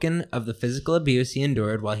spoken of the physical abuse he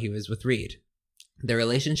endured while he was with Reid. Their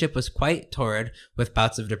relationship was quite torrid, with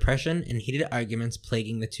bouts of depression and heated arguments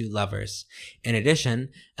plaguing the two lovers. In addition,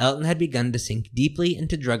 Elton had begun to sink deeply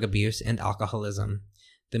into drug abuse and alcoholism.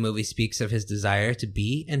 The movie speaks of his desire to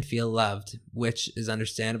be and feel loved, which is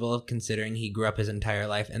understandable considering he grew up his entire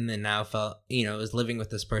life and then now is living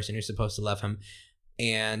with this person who's supposed to love him.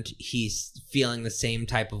 And he's feeling the same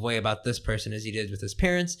type of way about this person as he did with his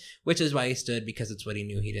parents, which is why he stood, because it's what he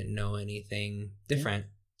knew. He didn't know anything different.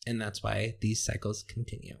 Yeah. And that's why these cycles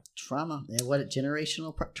continue. Trauma. Yeah, what a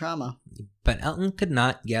generational trauma. But Elton could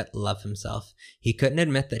not yet love himself. He couldn't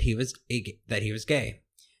admit that he was gay.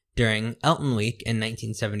 During Elton Week in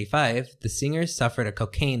 1975, the singer suffered a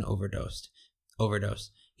cocaine overdose.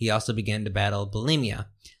 He also began to battle bulimia.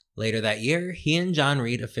 Later that year, he and John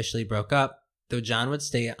Reid officially broke up, though John would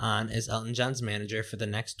stay on as Elton John's manager for the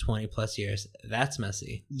next 20 plus years. That's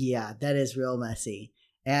messy. Yeah, that is real messy.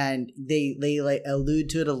 And they like allude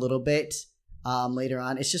to it a little bit later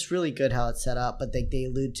on. It's just really good how it's set up, but they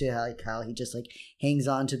allude to how he just hangs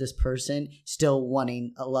on to this person, still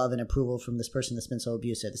wanting a love and approval from this person that's been so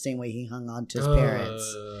abusive, the same way he hung on to his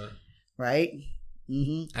parents. Right?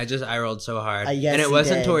 Mm-hmm. I rolled so hard. Yes, and it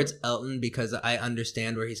wasn't towards Elton because I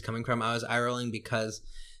understand where he's coming from. I was eye rolling because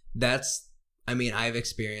I've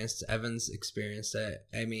experienced, Evan's experienced it.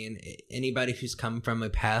 Anybody who's come from a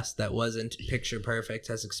past that wasn't picture perfect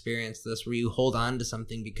has experienced this, where you hold on to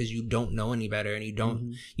something because you don't know any better, and you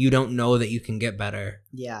don't know that you can get better.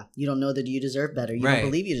 Yeah, you don't know that you deserve better. You don't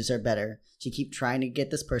believe you deserve better. So you keep trying to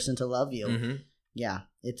get this person to love you. Mm-hmm. Yeah,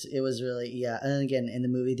 it was really, yeah. And again, in the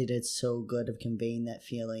movie, they did so good of conveying that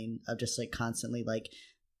feeling of just constantly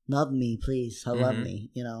love me, please, love me,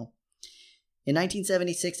 In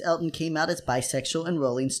 1976, Elton came out as bisexual in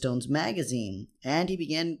Rolling Stones magazine, and he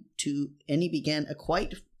began a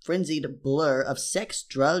quite frenzied blur of sex,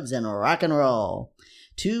 drugs, and rock and roll.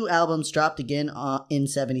 2 albums dropped again in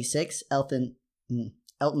 76, Elton's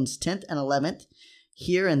 10th and 11th,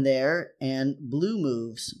 Here and There, and Blue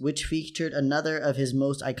Moves, which featured another of his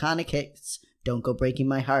most iconic hits, Don't Go Breaking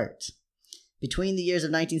My Heart. Between the years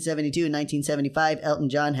of 1972 and 1975, Elton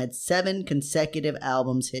John had 7 consecutive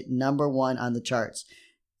albums hit number 1 on the charts.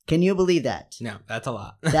 Can you believe that? No, that's a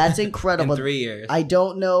lot. That's incredible. In 3 years. I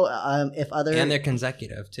don't know if other... And they're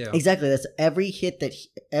consecutive, too. Exactly. That's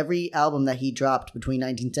every album that he dropped between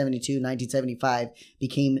 1972 and 1975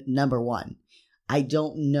 became number one. I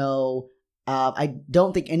don't know... I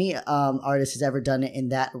don't think any artist has ever done it in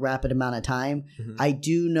that rapid amount of time. Mm-hmm. I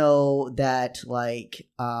do know that, like,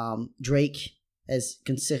 Drake has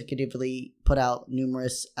consecutively put out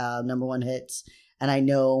numerous number one hits. And I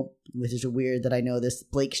know, which is weird that I know this,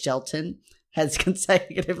 Blake Shelton has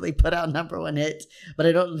consecutively put out number one hits, but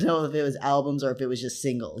I don't know if it was albums or if it was just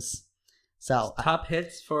singles. So top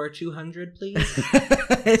hits for 200, please.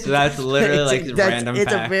 So that's literally random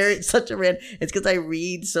facts. Such a random. It's because I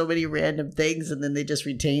read so many random things and then they just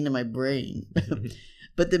retain in my brain.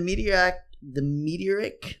 But the meteoric.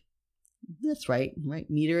 That's right.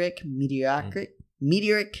 Meteoric.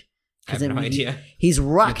 I have no idea. He's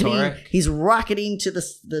rocketing. He's rocketing to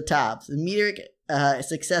the top. The meteoric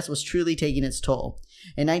success was truly taking its toll.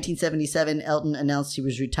 In 1977, Elton announced he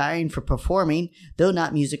was retiring from performing, though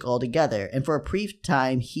not music altogether. And for a brief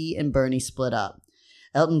time, he and Bernie split up.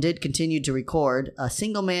 Elton did continue to record. A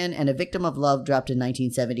Single Man and A Victim of Love dropped in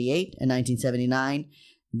 1978 and 1979.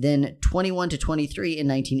 Then 21 to 23 in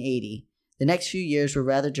 1980. The next few years were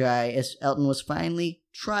rather dry as Elton was finally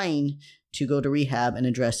trying to go to rehab and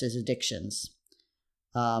address his addictions.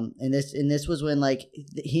 And this was when, like,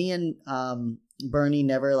 he and Bernie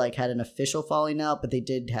never, like, had an official falling out, but they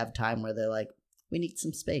did have time where they're like, we need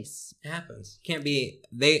some space. It happens. Can't be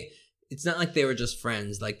it's not like they were just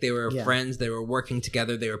friends. Like, they were friends. They were working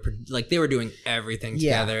together. They were doing everything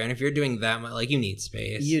together. And if you're doing that much, like, you need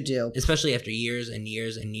space. You do. Especially after years and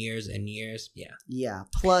years and years and years. Yeah. Yeah.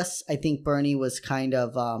 Plus, I think Bernie was kind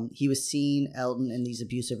of, he was seeing Elton in these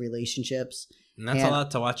abusive relationships. And that's a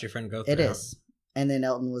lot to watch your friend go through. It is. And then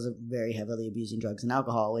Elton was very heavily abusing drugs and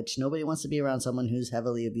alcohol, which nobody wants to be around someone who's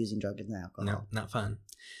heavily abusing drugs and alcohol. No, not fun.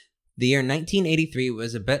 The year 1983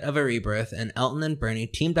 was a bit of a rebirth, and Elton and Bernie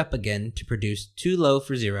teamed up again to produce Too Low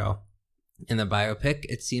for Zero. In the biopic,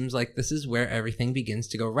 it seems like this is where everything begins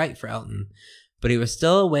to go right for Elton, but he was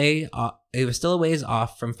still a ways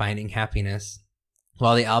off from finding happiness.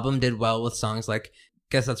 While the album did well with songs like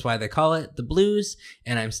Guess That's Why They Call It The Blues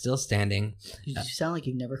and I'm Still Standing. You sound like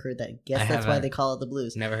you've never heard that. Guess That's Why They Call It The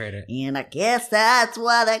Blues. Never heard it. And I guess that's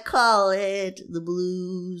why they call it the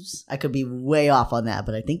blues. I could be way off on that,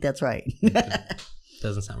 but I think that's right.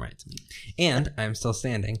 Doesn't sound right to me. And I'm Still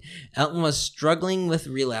Standing. Elton was struggling with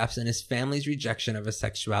relapse and his family's rejection of his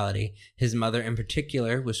sexuality. His mother in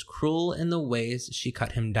particular was cruel in the ways she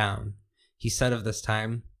cut him down. He said of this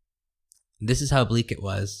time, "This is how bleak it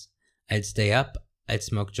was. I'd stay up. I'd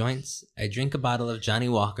smoke joints, I'd drink a bottle of Johnny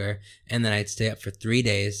Walker, and then I'd stay up for 3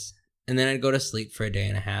 days, and then I'd go to sleep for a day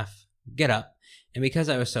and a half, get up, and because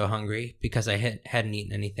I was so hungry, because I hadn't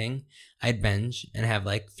eaten anything, I'd binge and have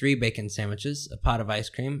like 3 bacon sandwiches, a pot of ice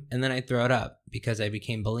cream, and then I'd throw it up because I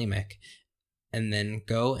became bulimic, and then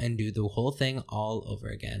go and do the whole thing all over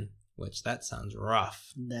again," which that sounds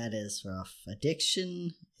rough. That is rough.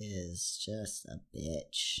 Addiction is just a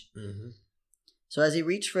bitch. Mm-hmm. So as he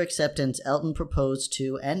reached for acceptance, Elton proposed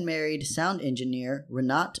to and married sound engineer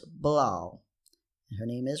Renate Bilal. Her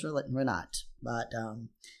name is Renate, but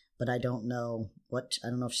I don't know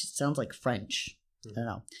if she sounds like French. I don't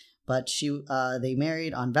know. But they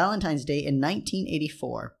married on Valentine's Day in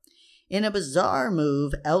 1984. In a bizarre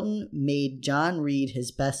move, Elton made John Reid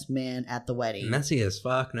his best man at the wedding. Messy as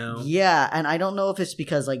fuck, no? Yeah, and I don't know if it's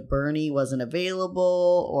because, like, Bernie wasn't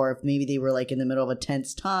available, or if maybe they were, like, in the middle of a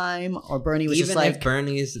tense time, or Bernie was just like... Even if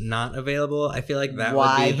Bernie's not available, I feel like that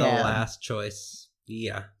would be the last choice.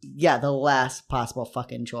 Yeah. Yeah, the last possible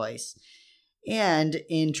fucking choice. And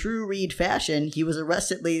in true Reid fashion, he was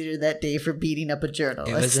arrested later that day for beating up a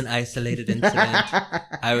journalist. It was an isolated incident.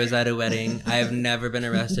 I was at a wedding. I have never been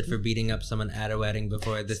arrested for beating up someone at a wedding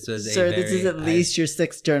before. This was this is at least your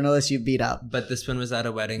 6th journalist you beat up. But this one was at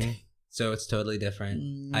a wedding, so it's totally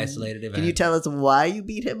different. Isolated event. Can you tell us why you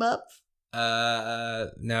beat him up?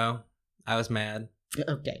 No. I was mad.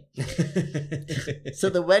 Okay.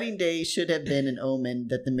 So the wedding day should have been an omen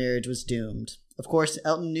that the marriage was doomed. Of course,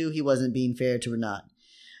 Elton knew he wasn't being fair to Renate.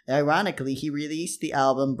 Ironically, he released the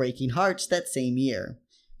album Breaking Hearts that same year,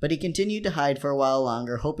 but he continued to hide for a while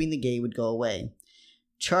longer, hoping the gay would go away.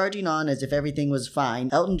 Charging on as if everything was fine,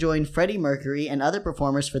 Elton joined Freddie Mercury and other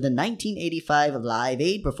performers for the 1985 Live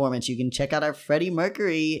Aid performance. You can check out our Freddie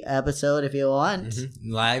Mercury episode if you want.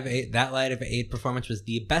 Mm-hmm. Live Aid performance was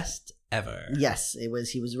the best ever. Yes, it was.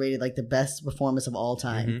 He was rated like the best performance of all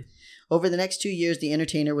time. Mm-hmm. Over the next 2 years, the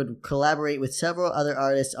entertainer would collaborate with several other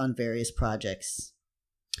artists on various projects.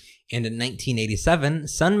 And in 1987,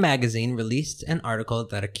 Sun magazine released an article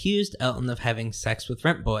that accused Elton of having sex with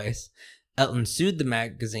rent boys. Elton sued the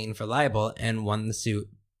magazine for libel and won the suit.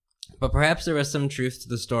 But perhaps there was some truth to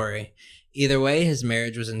the story. Either way, his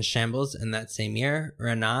marriage was in shambles, and that same year,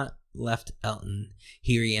 Renat left Elton.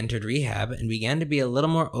 He re-entered rehab and began to be a little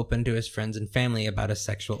more open to his friends and family about his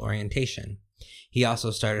sexual orientation. He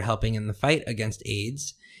also started helping in the fight against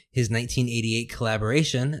AIDS. His 1988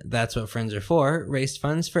 collaboration, That's What Friends Are For, raised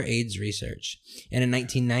funds for AIDS research. And in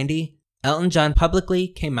 1990, Elton John publicly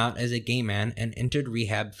came out as a gay man and entered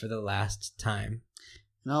rehab for the last time.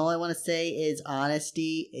 And all I want to say is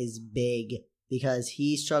honesty is big, because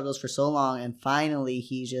he struggles for so long and finally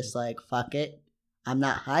he's just like, fuck it. I'm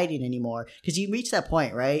not hiding anymore. Because you reach that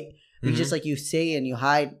point, right? You just like, you say and you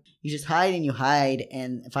hide. You just hide and you hide,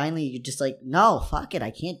 and finally you're just like, no, fuck it,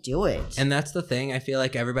 I can't do it. And that's the thing. I feel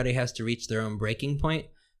like everybody has to reach their own breaking point,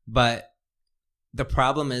 but the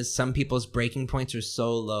problem is some people's breaking points are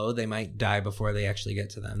so low, they might die before they actually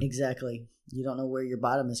get to them. Exactly. You don't know where your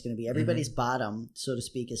bottom is going to be. Everybody's bottom, so to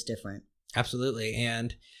speak, is different. Absolutely.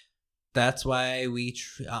 And that's why we,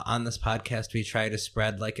 on this podcast, we try to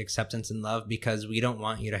spread like acceptance and love, because we don't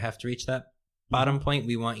want you to have to reach that bottom point.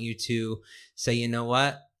 We want you to say, you know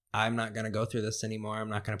what? I'm not going to go through this anymore. I'm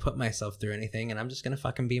not going to put myself through anything, and I'm just going to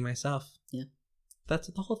fucking be myself. Yeah. That's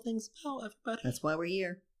what the whole thing's about, everybody. That's why we're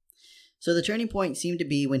here. So the turning point seemed to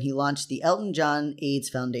be when he launched the Elton John AIDS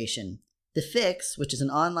Foundation. The Fix, which is an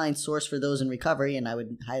online source for those in recovery, and I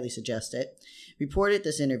would highly suggest it, reported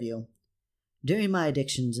this interview. During my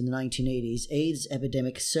addictions in the 1980s, AIDS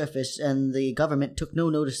epidemic surfaced and the government took no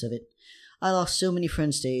notice of it. I lost so many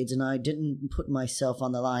friends to AIDS, and I didn't put myself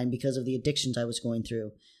on the line because of the addictions I was going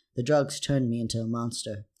through. The drugs turned me into a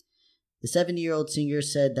monster. The 70-year-old singer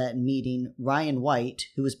said that in meeting, Ryan White,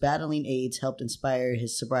 who was battling AIDS, helped inspire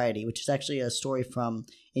his sobriety, which is actually a story from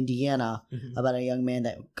Indiana about a young man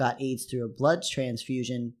that got AIDS through a blood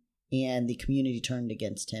transfusion, and the community turned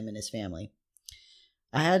against him and his family.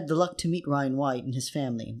 I had the luck to meet Ryan White and his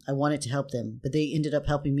family. I wanted to help them, but they ended up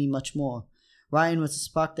helping me much more. Ryan was the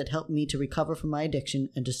spark that helped me to recover from my addiction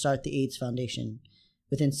and to start the AIDS Foundation.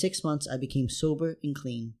 Within 6 months, I became sober and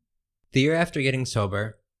clean. The year after getting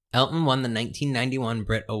sober, Elton won the 1991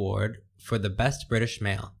 Brit Award for the Best British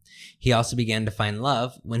Male. He also began to find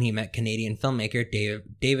love when he met Canadian filmmaker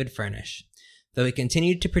David Furnish. Though he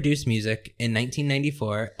continued to produce music, in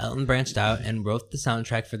 1994, Elton branched out and wrote the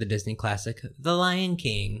soundtrack for the Disney classic The Lion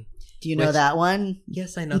King. Do you know that one?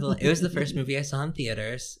 Yes, I know. It was the first movie I saw in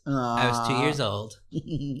theaters. Aww. I was 2 years old.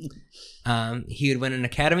 He would win an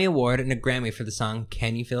Academy Award and a Grammy for the song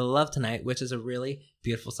Can You Feel the Love Tonight, which is a really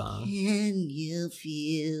beautiful song. Can you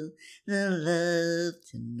feel the love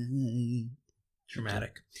tonight?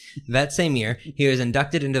 Dramatic. That same year, he was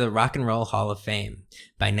inducted into the Rock and Roll Hall of Fame.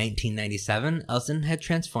 By 1997, Elton had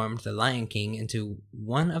transformed The Lion King into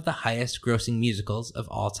one of the highest grossing musicals of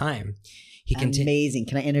all time. Amazing.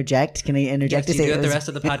 Can I interject? Yes, you do it the rest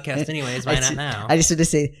of the podcast anyways. Why not now? I just want to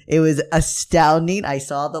say it was astounding. I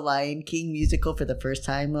saw the Lion King musical for the first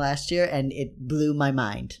time last year, and it blew my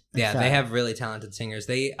mind. Yeah, they have really talented singers.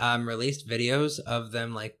 They released videos of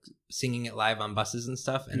them like singing it live on buses and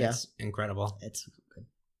stuff, and it's incredible. It's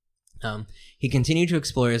good. He continued to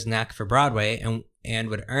explore his knack for Broadway and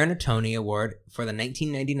would earn a Tony Award for the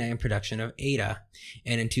 1999 production of Ada.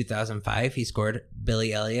 And in 2005, he scored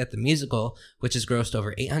Billy Elliot the Musical, which has grossed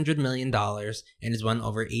over $800 million and has won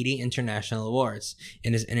over 80 international awards.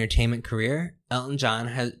 In his entertainment career, Elton John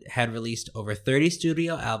had released over 30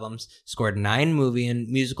 studio albums, scored 9 movie and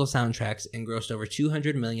musical soundtracks, and grossed over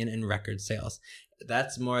 $200 million in record sales.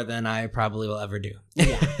 That's more than I probably will ever do.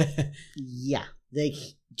 Yeah.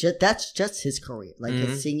 That's just his career, like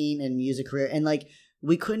his singing and music career, and like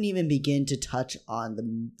we couldn't even begin to touch on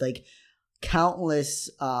the like countless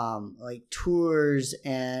like tours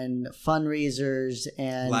and fundraisers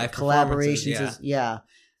and live collaborations. Yeah.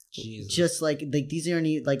 Jesus. Just like these are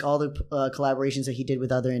like all the collaborations that he did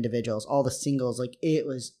with other individuals, all the singles, like it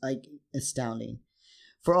was like astounding.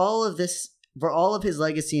 For all of his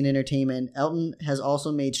legacy in entertainment, Elton has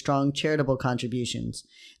also made strong charitable contributions.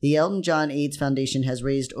 The Elton John AIDS Foundation has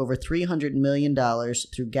raised over $300 million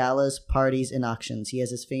through galas, parties, and auctions. He has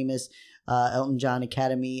his famous Elton John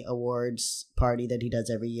Academy Awards party that he does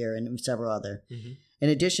every year, and several other. In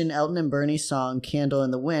addition, Elton and Bernie's song Candle in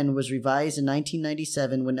the Wind was revised in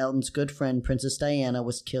 1997 when Elton's good friend Princess Diana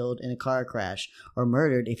was killed in a car crash, or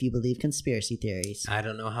murdered if you believe conspiracy theories. I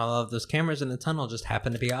don't know how all of those cameras in the tunnel just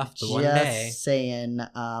happened to be off the one day. Just saying,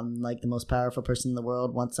 like the most powerful person in the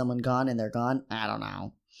world wants someone gone and they're gone. I don't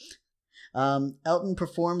know. Elton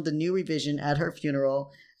performed the new revision at her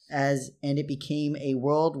funeral, and it became a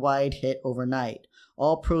worldwide hit overnight.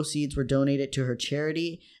 All proceeds were donated to her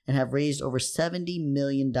charity and have raised over $70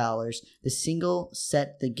 million. The single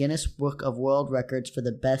set the Guinness Book of World Records for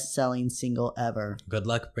the best-selling single ever. Good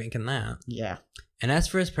luck breaking that. Yeah. And as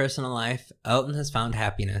for his personal life, Elton has found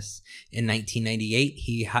happiness. In 1998,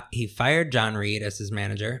 he fired John Reid as his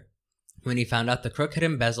manager when he found out the crook had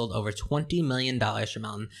embezzled over $20 million from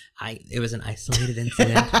Elton. It was an isolated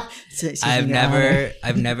incident.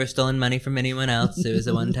 I've never stolen money from anyone else. It was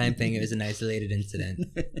a one-time thing. It was an isolated incident.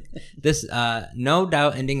 This, no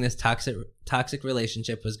doubt, ending this toxic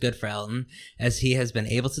relationship was good for Elton, as he has been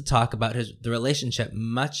able to talk about the relationship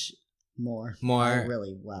much more. Oh,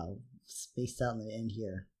 really? Wow. Spaced out in the end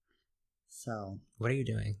here. So. What are you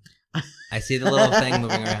doing? I see the little thing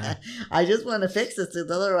moving around. I just want to fix this,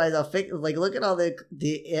 otherwise I'll fix. Like, look at all the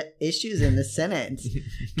issues in the sentence.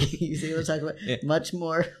 You see what I'm talking about? Yeah. Much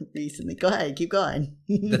more recently. Go ahead, keep going.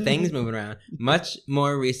 The thing's moving around. Much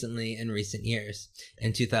more recently in recent years.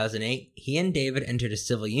 In 2008, he and David entered a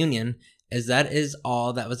civil union, as that is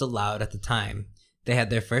all that was allowed at the time. They had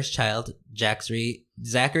their first child, Zachary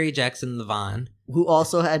Jackson Levon, who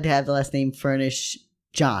also had to have the last name Furnish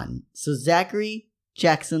John. So Zachary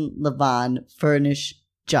Jackson Levon Furnish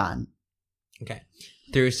John. Okay.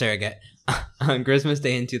 Through surrogate. On Christmas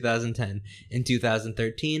Day in 2010. In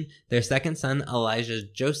 2013, their second son, Elijah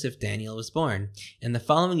Joseph Daniel, was born. In the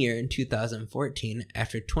following year, in 2014,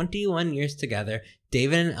 after 21 years together,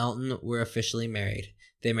 David and Elton were officially married.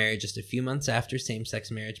 They married just a few months after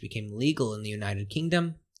same-sex marriage became legal in the United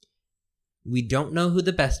Kingdom. We don't know who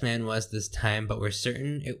the best man was this time, but we're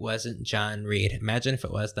certain it wasn't John Reid. Imagine if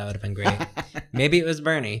it was, that would have been great. Maybe it was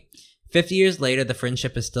Bernie. 50 years later, the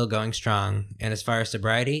friendship is still going strong. And as far as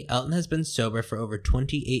sobriety, Elton has been sober for over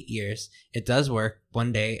 28 years. It does work,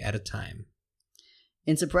 one day at a time.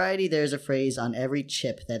 In sobriety, there's a phrase on every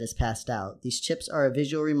chip that is passed out. These chips are a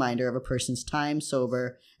visual reminder of a person's time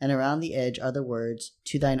sober, and around the edge are the words,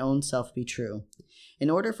 "To thine own self be true." In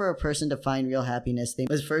order for a person to find real happiness, they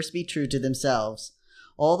must first be true to themselves.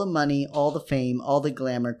 All the money, all the fame, all the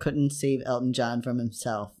glamour couldn't save Elton John from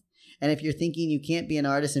himself. And if you're thinking you can't be an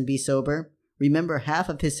artist and be sober, remember half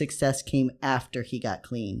of his success came after he got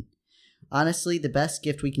clean. Honestly, the best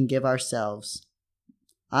gift we can give ourselves.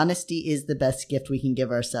 Honesty is the best gift we can give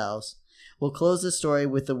ourselves. We'll close the story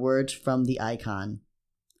with the words from the icon.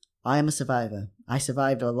 I am a survivor. I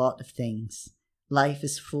survived a lot of things. Life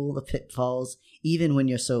is full of pitfalls, even when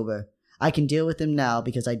you're sober. I can deal with them now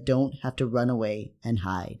because I don't have to run away and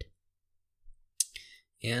hide.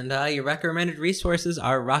 And your recommended resources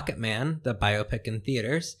are Rocket Man, the biopic in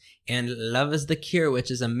theaters, and Love is the Cure,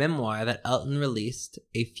 which is a memoir that Elton released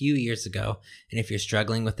a few years ago. And if you're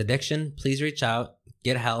struggling with addiction, please reach out,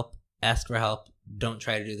 get help, ask for help. Don't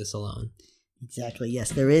try to do this alone. Exactly.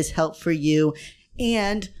 Yes, there is help for you.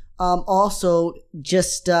 And also,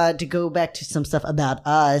 just to go back to some stuff about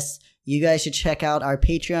us, you guys should check out our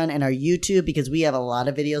Patreon and our YouTube, because we have a lot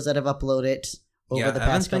of videos that have uploaded over the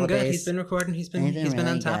past couple days. He's been recording. He's been really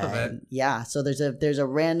on top of it. Yeah. So there's a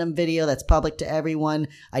random video that's public to everyone.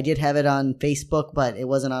 I did have it on Facebook, but it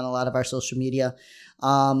wasn't on a lot of our social media.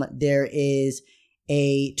 There is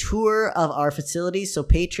a tour of our facilities. So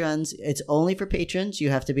patrons, it's only for patrons. You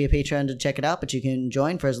have to be a patron to check it out, but you can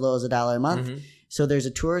join for as low as $1 a month. Mm-hmm. So there's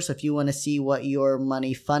a tour. So if you want to see what your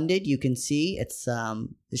money funded, you can see. It's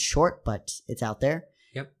short, but it's out there.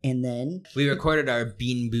 Yep. And then we recorded our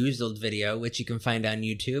Bean Boozled video, which you can find on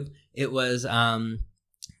YouTube. It was a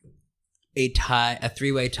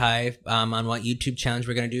three-way tie on what YouTube challenge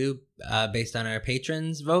we're going to do based on our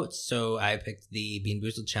patrons' votes. So I picked the Bean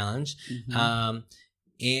Boozled challenge. Mm-hmm.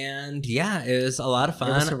 And yeah, it was a lot of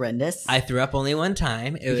fun. It was horrendous. I threw up only one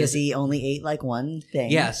time. Because he only ate like one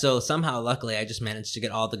thing. Yeah, so somehow, luckily, I just managed to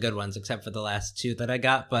get all the good ones except for the last two that I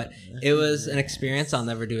got. But it was an experience. I'll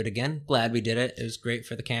never do it again. Glad we did it. It was great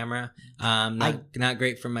for the camera. Not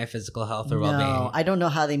great for my physical health or well-being. No, I don't know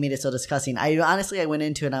how they made it so disgusting. I went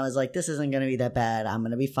into it and I was like, this isn't going to be that bad. I'm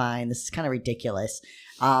going to be fine. This is kind of ridiculous.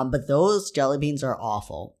 But those jelly beans are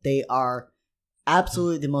awful. They are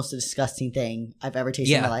absolutely the most disgusting thing I've ever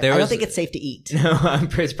tasted in my life. I don't think it's safe to eat. No,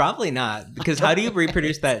 it's probably not. Because how do you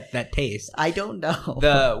reproduce that taste? I don't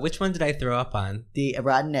know. Which one did I throw up on? The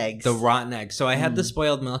rotten eggs. The rotten eggs. So I had the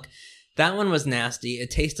spoiled milk. That one was nasty. It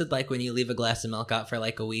tasted like when you leave a glass of milk out for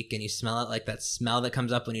like a week and you smell it, like that smell that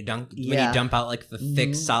comes up when you dump out like the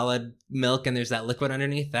thick solid milk and there's that liquid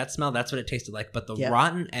underneath. That smell, that's what it tasted like. But the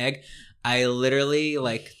rotten egg, I literally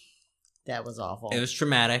that was awful. It was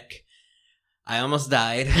traumatic. I almost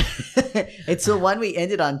died. It's the one we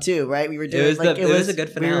ended on too, right? We were doing it was a good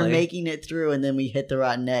finale. We were making it through and then we hit the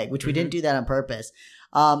rotten egg, which we didn't do that on purpose.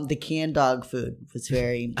 The canned dog food was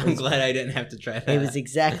very... I'm glad I didn't have to try that. It was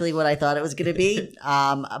exactly what I thought it was going to be,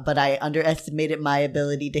 but I underestimated my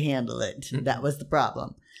ability to handle it. That was the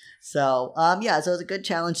problem. So, so it was a good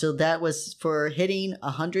challenge. So that was for hitting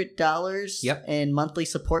 $100 in monthly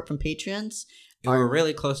support from Patreons. We're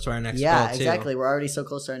really close to our next goal, too. Yeah, exactly. We're already so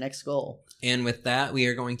close to our next goal. And with that, we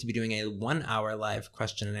are going to be doing a 1 hour live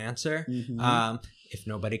question and answer. If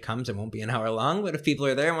nobody comes, it won't be an hour long. But if people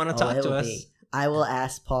are there and want to talk to us, I will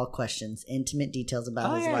ask Paul questions, intimate details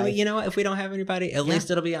about his life. Well, you know what? If we don't have anybody, at least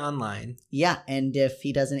it'll be online. Yeah, and if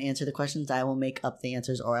he doesn't answer the questions, I will make up the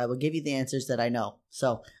answers, or I will give you the answers that I know.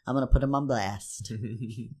 So I'm going to put him on blast.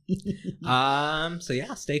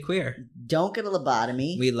 Stay queer. Don't get a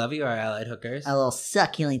lobotomy. We love you, our allied hookers. A little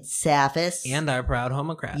succulent sapphis. And our proud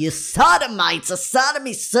homocrats. You sodomites, a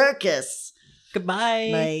sodomy circus.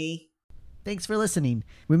 Goodbye. Bye. Thanks for listening.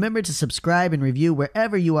 Remember to subscribe and review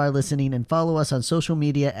wherever you are listening and follow us on social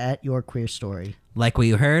media at Your Queer Story. Like what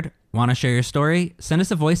you heard? Want to share your story? Send us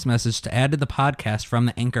a voice message to add to the podcast from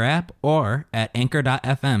the Anchor app or at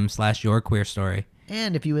anchor.fm/yourqueerstory.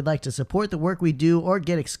 And if you would like to support the work we do or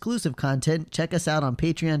get exclusive content, check us out on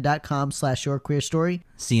patreon.com/yourqueerstory.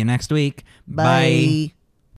 See you next week. Bye.